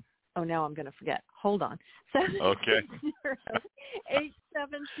 Oh, now I'm going to forget. Hold on.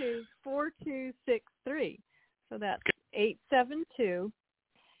 760-872-4263. So that's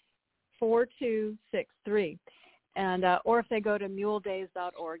 872-4263. And or if they go to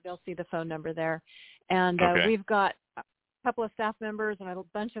muledays.org, they'll see the phone number there. And we've got a couple of staff members and a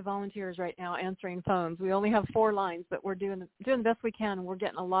bunch of volunteers right now answering phones. We only have 4 lines, but we're doing the best we can. And we're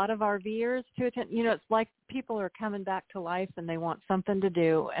getting a lot of RVers to attend. You know, it's like people are coming back to life and they want something to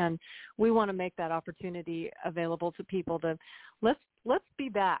do. And we want to make that opportunity available to people to let's be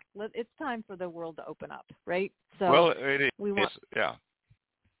back. It's time for the world to open up, right? So it is.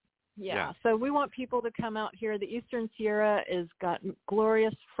 Yeah, so we want people to come out here. The Eastern Sierra has got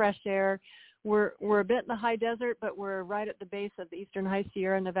glorious fresh air. We're a bit in the high desert, but we're right at the base of the Eastern High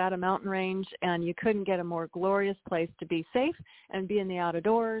Sierra Nevada mountain range, and you couldn't get a more glorious place to be safe and be in the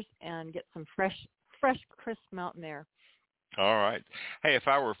outdoors and get some fresh, crisp mountain air. All right. Hey, if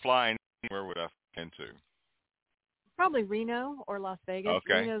I were flying, where would I fly into? Probably Reno or Las Vegas.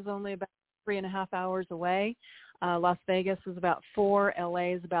 Okay. Reno's only about 3.5 hours away. Las Vegas is about 4.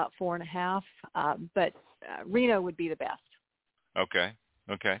 LA is about 4.5. But Reno would be the best. Okay.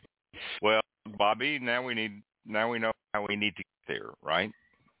 Well, Bobbi, now we know how we need to get there, right?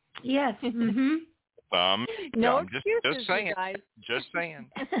 Yes. Mm-hmm. No excuses, just saying. Guys. Just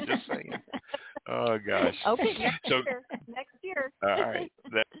saying. Oh gosh. Okay. Next year. All right.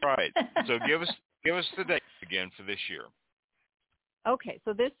 That's right. So give us the date again for this year. Okay,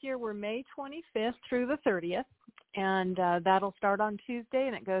 so this year we're May 25th through the 30th, and that'll start on Tuesday,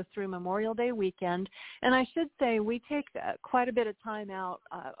 and it goes through Memorial Day weekend. And I should say we take quite a bit of time out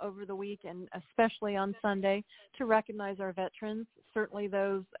over the week, and especially on Sunday, to recognize our veterans, certainly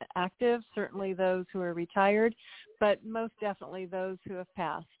those active, certainly those who are retired, but most definitely those who have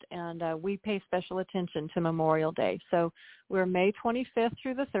passed. And we pay special attention to Memorial Day. So we're May 25th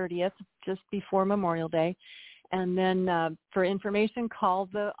through the 30th, just before Memorial Day. And then for information, call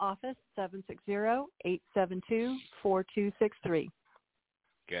the office, 760-872-4263.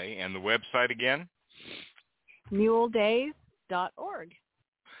 Okay, and the website again? muledays.org.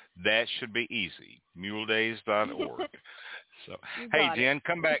 That should be easy, muledays.org. So, hey, Jen,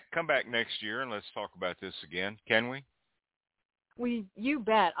 come back next year, and let's talk about this again, can we? You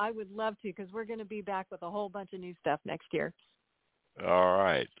bet. I would love to, because we're going to be back with a whole bunch of new stuff next year. All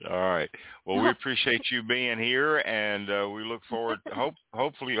right. Well, we appreciate you being here, and we look forward.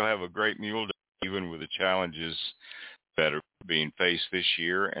 Hopefully, you'll have a great Mule Day, even with the challenges that are being faced this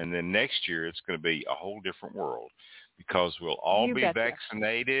year. And then next year, it's going to be a whole different world, because we'll all be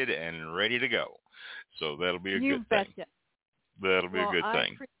vaccinated and ready to go. So that'll be a good thing. That'll be a good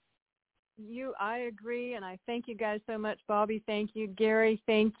thing. I agree, and I thank you guys so much. Bobbi, thank you. Gary,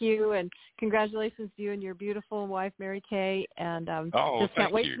 thank you, and congratulations to you and your beautiful wife, Mary Kay. And just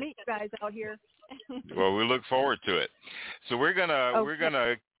can't wait to meet you guys out here. Well, we look forward to it. So we're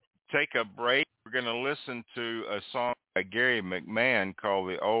gonna take a break. We're gonna listen to a song by Gary McMahon called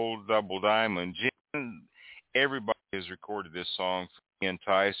 "The Old Double Diamond." Jen, everybody has recorded this song, from Ian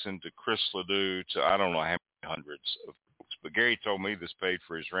Tyson to Chris Ledoux to I don't know how many hundreds of. But Gary told me this paid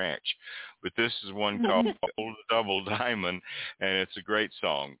for his ranch. But this is one called Old Double Diamond, and it's a great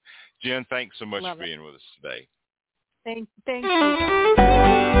song. Jen, thanks so much for being with us today. Thank you.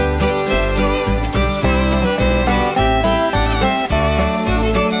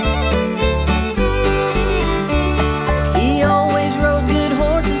 He always rode good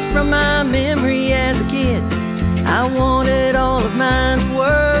horses from my memory as a kid. I wanted all of mine to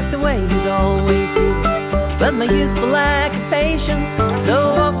work the way he'd always did. But my youthful lack of patience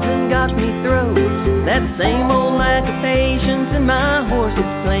so often got me through. That same old lack of patience in my horse is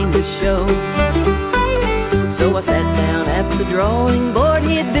plain to show. So I sat down at the drawing board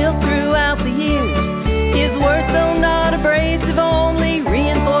he had built throughout the years. His words, though not abrasive, only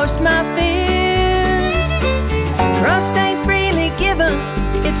reinforced my fears. Trust ain't freely given,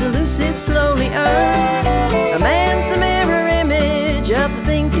 it's elusive, slowly earned. A man's the mirror image of the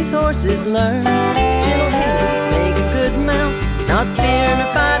things his horses learn. Not fear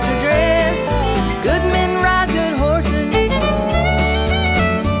nor fight nor dread. Good men ride good horses.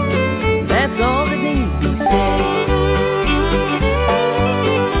 That's all that needs to be said.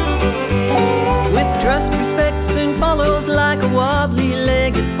 With trust, respect soon follows like a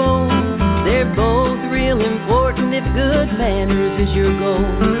wobbly-legged foal. They're both gold.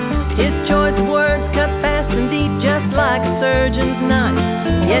 His choice of words cut fast and deep, just like a surgeon's knife,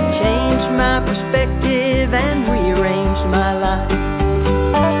 yet changed my perspective and rearranged my life.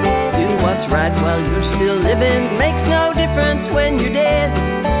 Do what's right while you're still living, makes no difference when you're dead.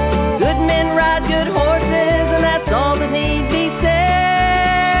 Good men ride good horses, and that's all that need be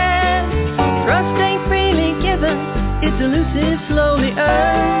said. Trust ain't freely given, it's elusive, slowly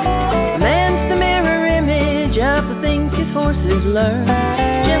earned. Man's the mirror image of the things his horses learn.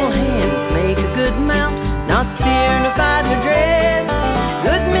 Gentle hands make a good mount, not fear, no fight, no dread.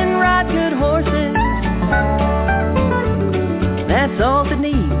 Good men ride good horses, that's all that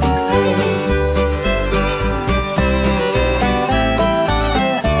needs be said.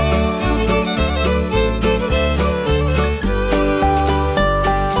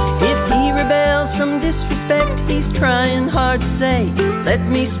 He's trying hard to say, let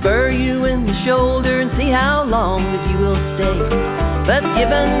me spur you in the shoulder and see how long that you will stay. But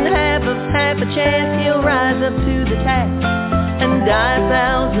given half a chance, he'll rise up to the task and die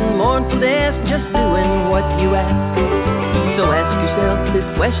 1,000 mournful deaths just doing what you ask. So ask yourself this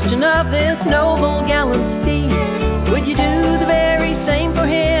question of this noble gallant steed: would you do the very same for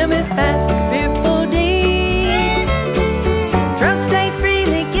him if asked a fearful deed? Trust ain't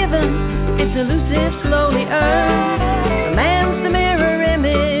freely given, it's elusive, slowly earned. A man's the mirror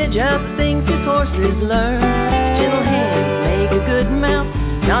image of the things his horses learn. Gentle hands make a good mount,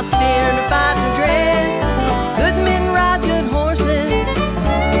 not fear, no fight, no dread. Good men ride good horses,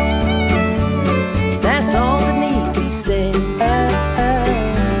 that's all that needs be said.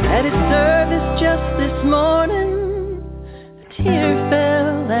 At his service just this morning, a tear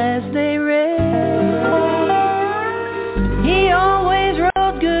fell as they read. He always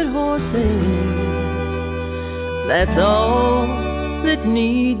rode good horses, that's all that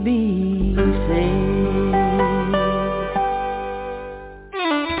need be said.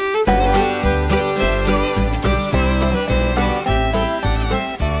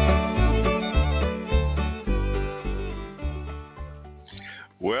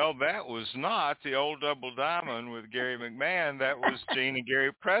 Well, that was not the old Double Diamond with Gary McMahon. That was Gene and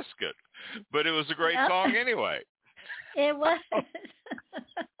Gary Prescott. But it was a great song anyway. It was.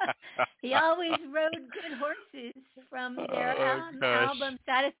 He always rode good horses from their album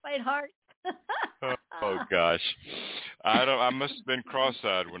Satisfied Heart. Oh gosh. I must have been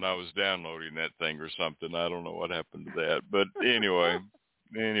cross-eyed when I was downloading that thing or something. I don't know what happened to that. But anyway,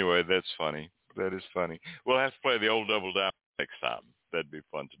 that's funny. That is funny. We'll have to play the old Double Diamond next time. That'd be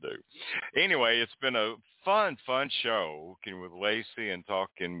fun to do. Anyway, it's been a fun show working with Lacy and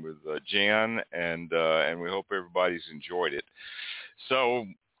talking with Jen, and we hope everybody's enjoyed it. So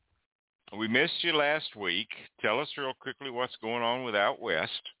we missed you last week. Tell us real quickly what's going on with Out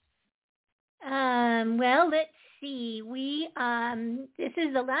West. Well, let's see. We this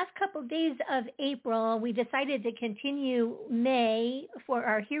is the last couple days of April. We decided to continue May for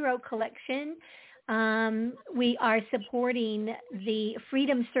our hero collection. We are supporting the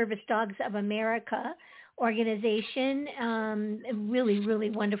Freedom Service Dogs of America organization, a really, really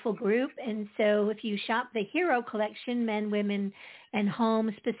wonderful group. And so if you shop the Hero Collection, men, women, and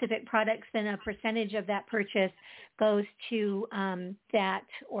home specific products, then a percentage of that purchase goes to that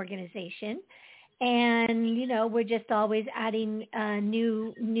organization. And, you know, we're just always adding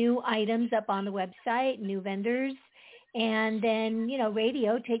new items up on the website, new vendors. And then, you know,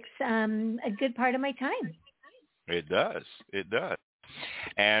 radio takes a good part of my time. It does.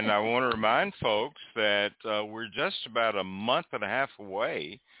 And I want to remind folks that we're just about a month and a half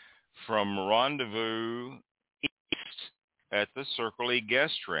away from Rendezvous East at the Circle E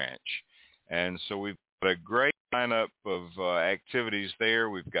Guest Ranch. And so we've got a great lineup of activities there.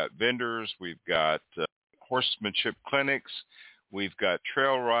 We've got vendors. We've got horsemanship clinics. We've got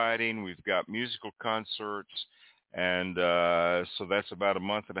trail riding. We've got musical concerts. And so that's about a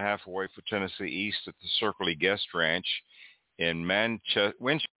month and a half away for Tennessee East at the Circle E Guest Ranch in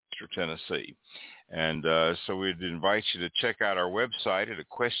Winchester, Tennessee. And so we'd invite you to check out our website at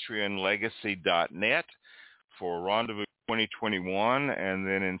equestrianlegacy.net for Rendezvous 2021. And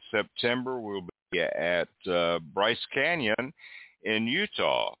then in September, we'll be at Bryce Canyon in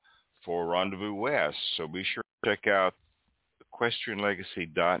Utah for Rendezvous West. So be sure to check out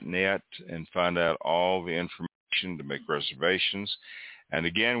equestrianlegacy.net and find out all the information to make reservations. And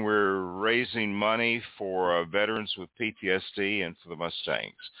again, we're raising money for veterans with PTSD and for the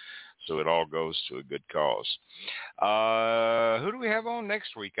Mustangs. So it all goes to a good cause. Who do we have on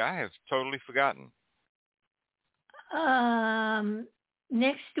next week? I have totally forgotten.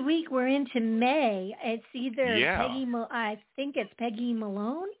 Next week we're into May. It's either Peggy. I think it's Peggy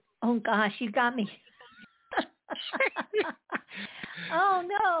Malone. Oh gosh, you got me. Oh,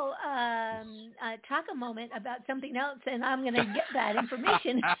 no. Talk a moment about something else, and I'm going to get that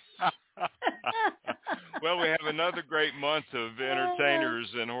information. Well, we have another great month of entertainers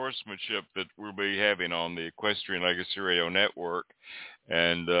and horsemanship that we'll be having on the Equestrian Legacy Radio Network.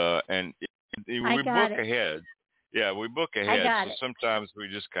 And we book ahead. Yeah, we book ahead, so sometimes we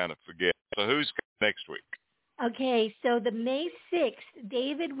just kind of forget. So who's next week? Okay, so the May 6th,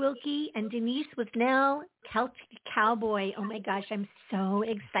 David Wilkie and Denise Wisnell, Celtic Cowboy. Oh, my gosh, I'm so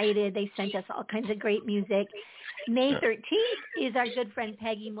excited. They sent us all kinds of great music. May 13th is our good friend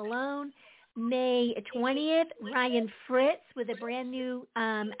Peggy Malone. May 20th, Ryan Fritz with a brand new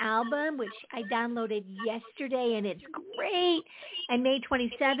album, which I downloaded yesterday, and it's great. And May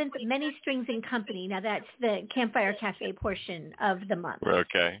 27th, Many Strings and Company. Now, that's the Campfire Cafe portion of the month.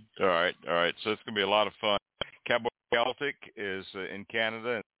 Okay. All right. So it's going to be a lot of fun. Cowboy Celtic is in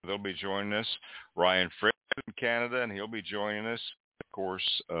Canada, and they'll be joining us. Ryan Fritz in Canada, and he'll be joining us. Of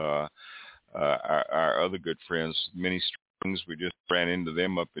course, our other good friends, Many Strings, we just ran into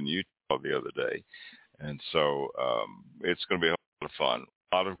them up in Utah the other day, and so it's going to be a lot of fun,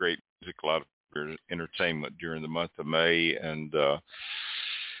 a lot of great music, a lot of entertainment during the month of May, and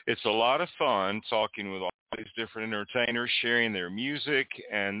it's a lot of fun talking with all these different entertainers, sharing their music,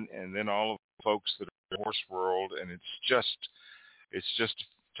 and then all of the folks that are in the horse world, and it's just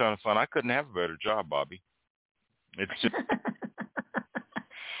a ton of fun. I couldn't have a better job, Bobbi. It's just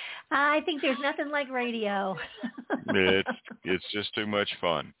I think there's nothing like radio. It's just too much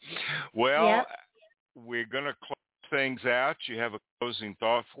fun. Well, We're going to close things out. You have a closing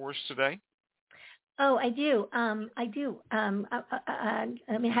thought for us today? Oh, I do. I mean,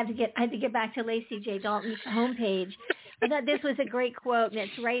 I had to get back to Lacy J. Dalton's homepage. I thought this was a great quote, and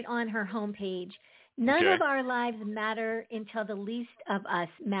it's right on her homepage. None of our lives matter until the least of us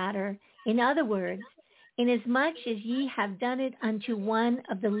matter. In other words, inasmuch as ye have done it unto one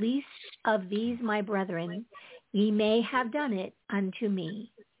of the least of these my brethren, ye may have done it unto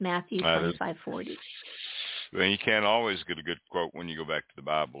me. Matthew 25:40. Well, you can't always get a good quote when you go back to the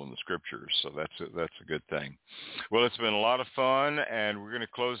Bible and the Scriptures, so that's a good thing. Well, it's been a lot of fun, and we're going to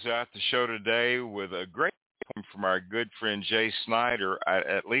close out the show today with a great poem from our good friend Jay Snyder.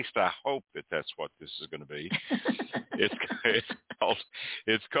 At least I hope that that's what this is going to be.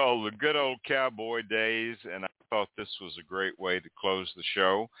 It's called The Good Old Cowboy Days, and I thought this was a great way to close the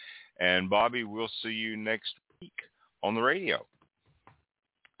show. And Bobbi, we'll see you next week on the radio.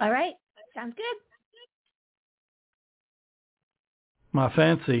 All right. Sounds good. My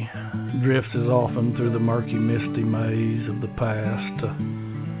fancy drifts as often through the murky, misty maze of the past,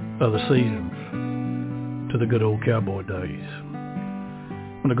 of the seasons, to the good old cowboy days.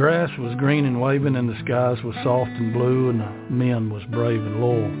 When the grass was green and waving and the skies was soft and blue and the men was brave and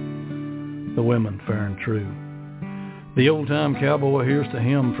loyal, the women fair and true. The old-time cowboy hears to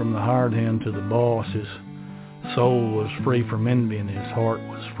him from the hired hand to the boss. His soul was free from envy and his heart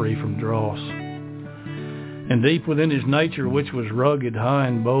was free from dross. And deep within his nature, which was rugged, high,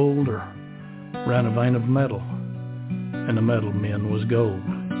 and bold, ran a vein of metal, and the metal men was gold.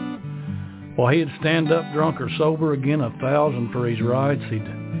 While he'd stand up drunk or sober, again 1,000 for his rights, he'd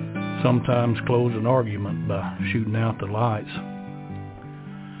sometimes close an argument by shooting out the lights.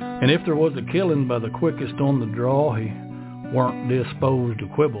 And if there was a killing by the quickest on the draw, he weren't disposed to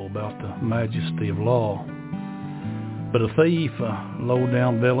quibble about the majesty of law. But a thief, a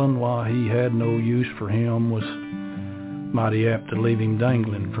low-down villain, why he had no use for him, was mighty apt to leave him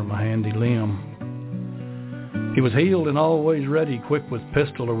dangling from a handy limb. He was heeled and always ready, quick with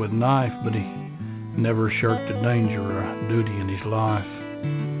pistol or with knife, but he never shirked a danger or a duty in his life.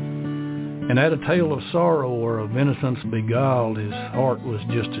 And at a tale of sorrow or of innocence beguiled, his heart was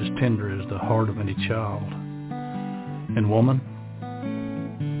just as tender as the heart of any child. And woman,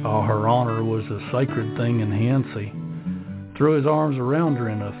 her honor was a sacred thing, and hence he threw his arms around her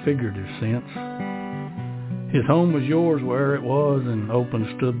in a figurative sense. His home was yours where'er it was, and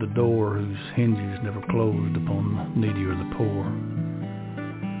open stood the door whose hinges never closed upon the needy or the poor.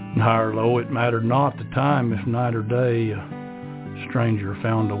 And high or low it mattered not the time, if night or day, a stranger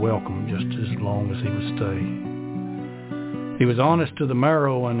found a welcome just as long as he would stay. He was honest to the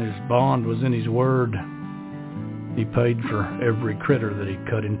marrow, and his bond was in his word. He paid for every critter that he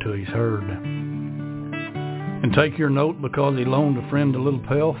cut into his herd. And take your note, because he loaned a friend a little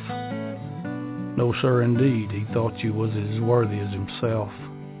pelf? No, sir, indeed, he thought you was as worthy as himself.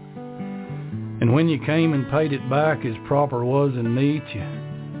 And when you came and paid it back as proper was and neat,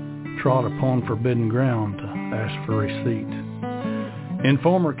 you trod upon forbidden ground to ask for receipt. In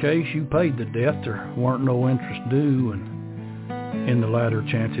former case, you paid the debt, there weren't no interest due, and in the latter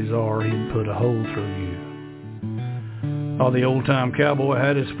chances are he'd put a hole through you. Oh, the old-time cowboy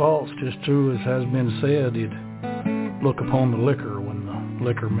had his faults, just true as has been said. He'd look upon the liquor when the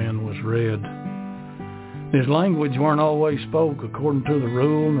liquor men was red. His language weren't always spoke according to the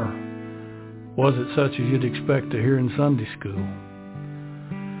rule, nor was it such as you'd expect to hear in Sunday school.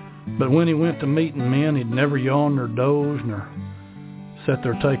 But when he went to meeting men, he'd never yawn nor doze, nor sat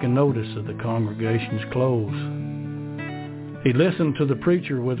there taking notice of the congregation's close. He listened to the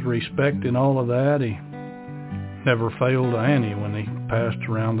preacher with respect and all of that. He never failed to Annie when he passed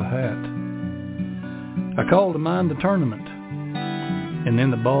around the hat. I called to mind the tournament, and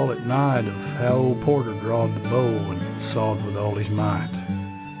then the ball at night of how old Porter drawed the bow and sawed with all his might.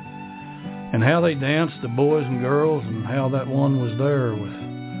 And how they danced, the boys and girls, and how that one was there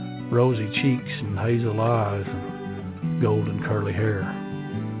with rosy cheeks and hazel eyes and golden curly hair.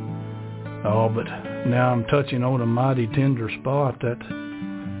 Oh, but now I'm touching on a mighty tender spot. That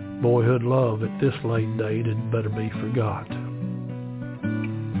boyhood love at this late date had better be forgot.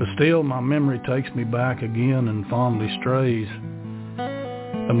 But still my memory takes me back again and fondly strays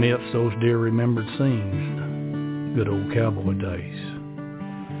amidst those dear remembered scenes, the good old cowboy days.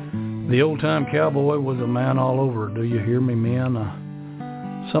 The old-time cowboy was a man all over, do you hear me, men?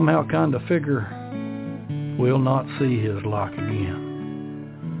 Somehow kind of figure we'll not see his like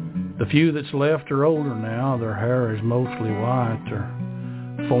again. The few that's left are older now, their hair is mostly white, their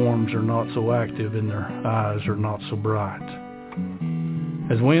forms are not so active and their eyes are not so bright.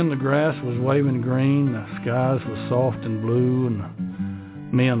 As when the grass was waving green, the skies was soft and blue, and the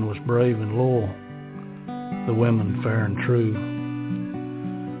men was brave and loyal, the women fair and true.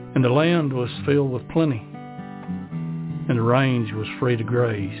 And the land was filled with plenty, and the range was free to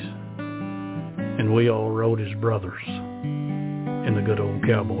graze, and we all rode as brothers in the good old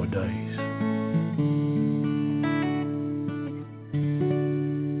cowboy days.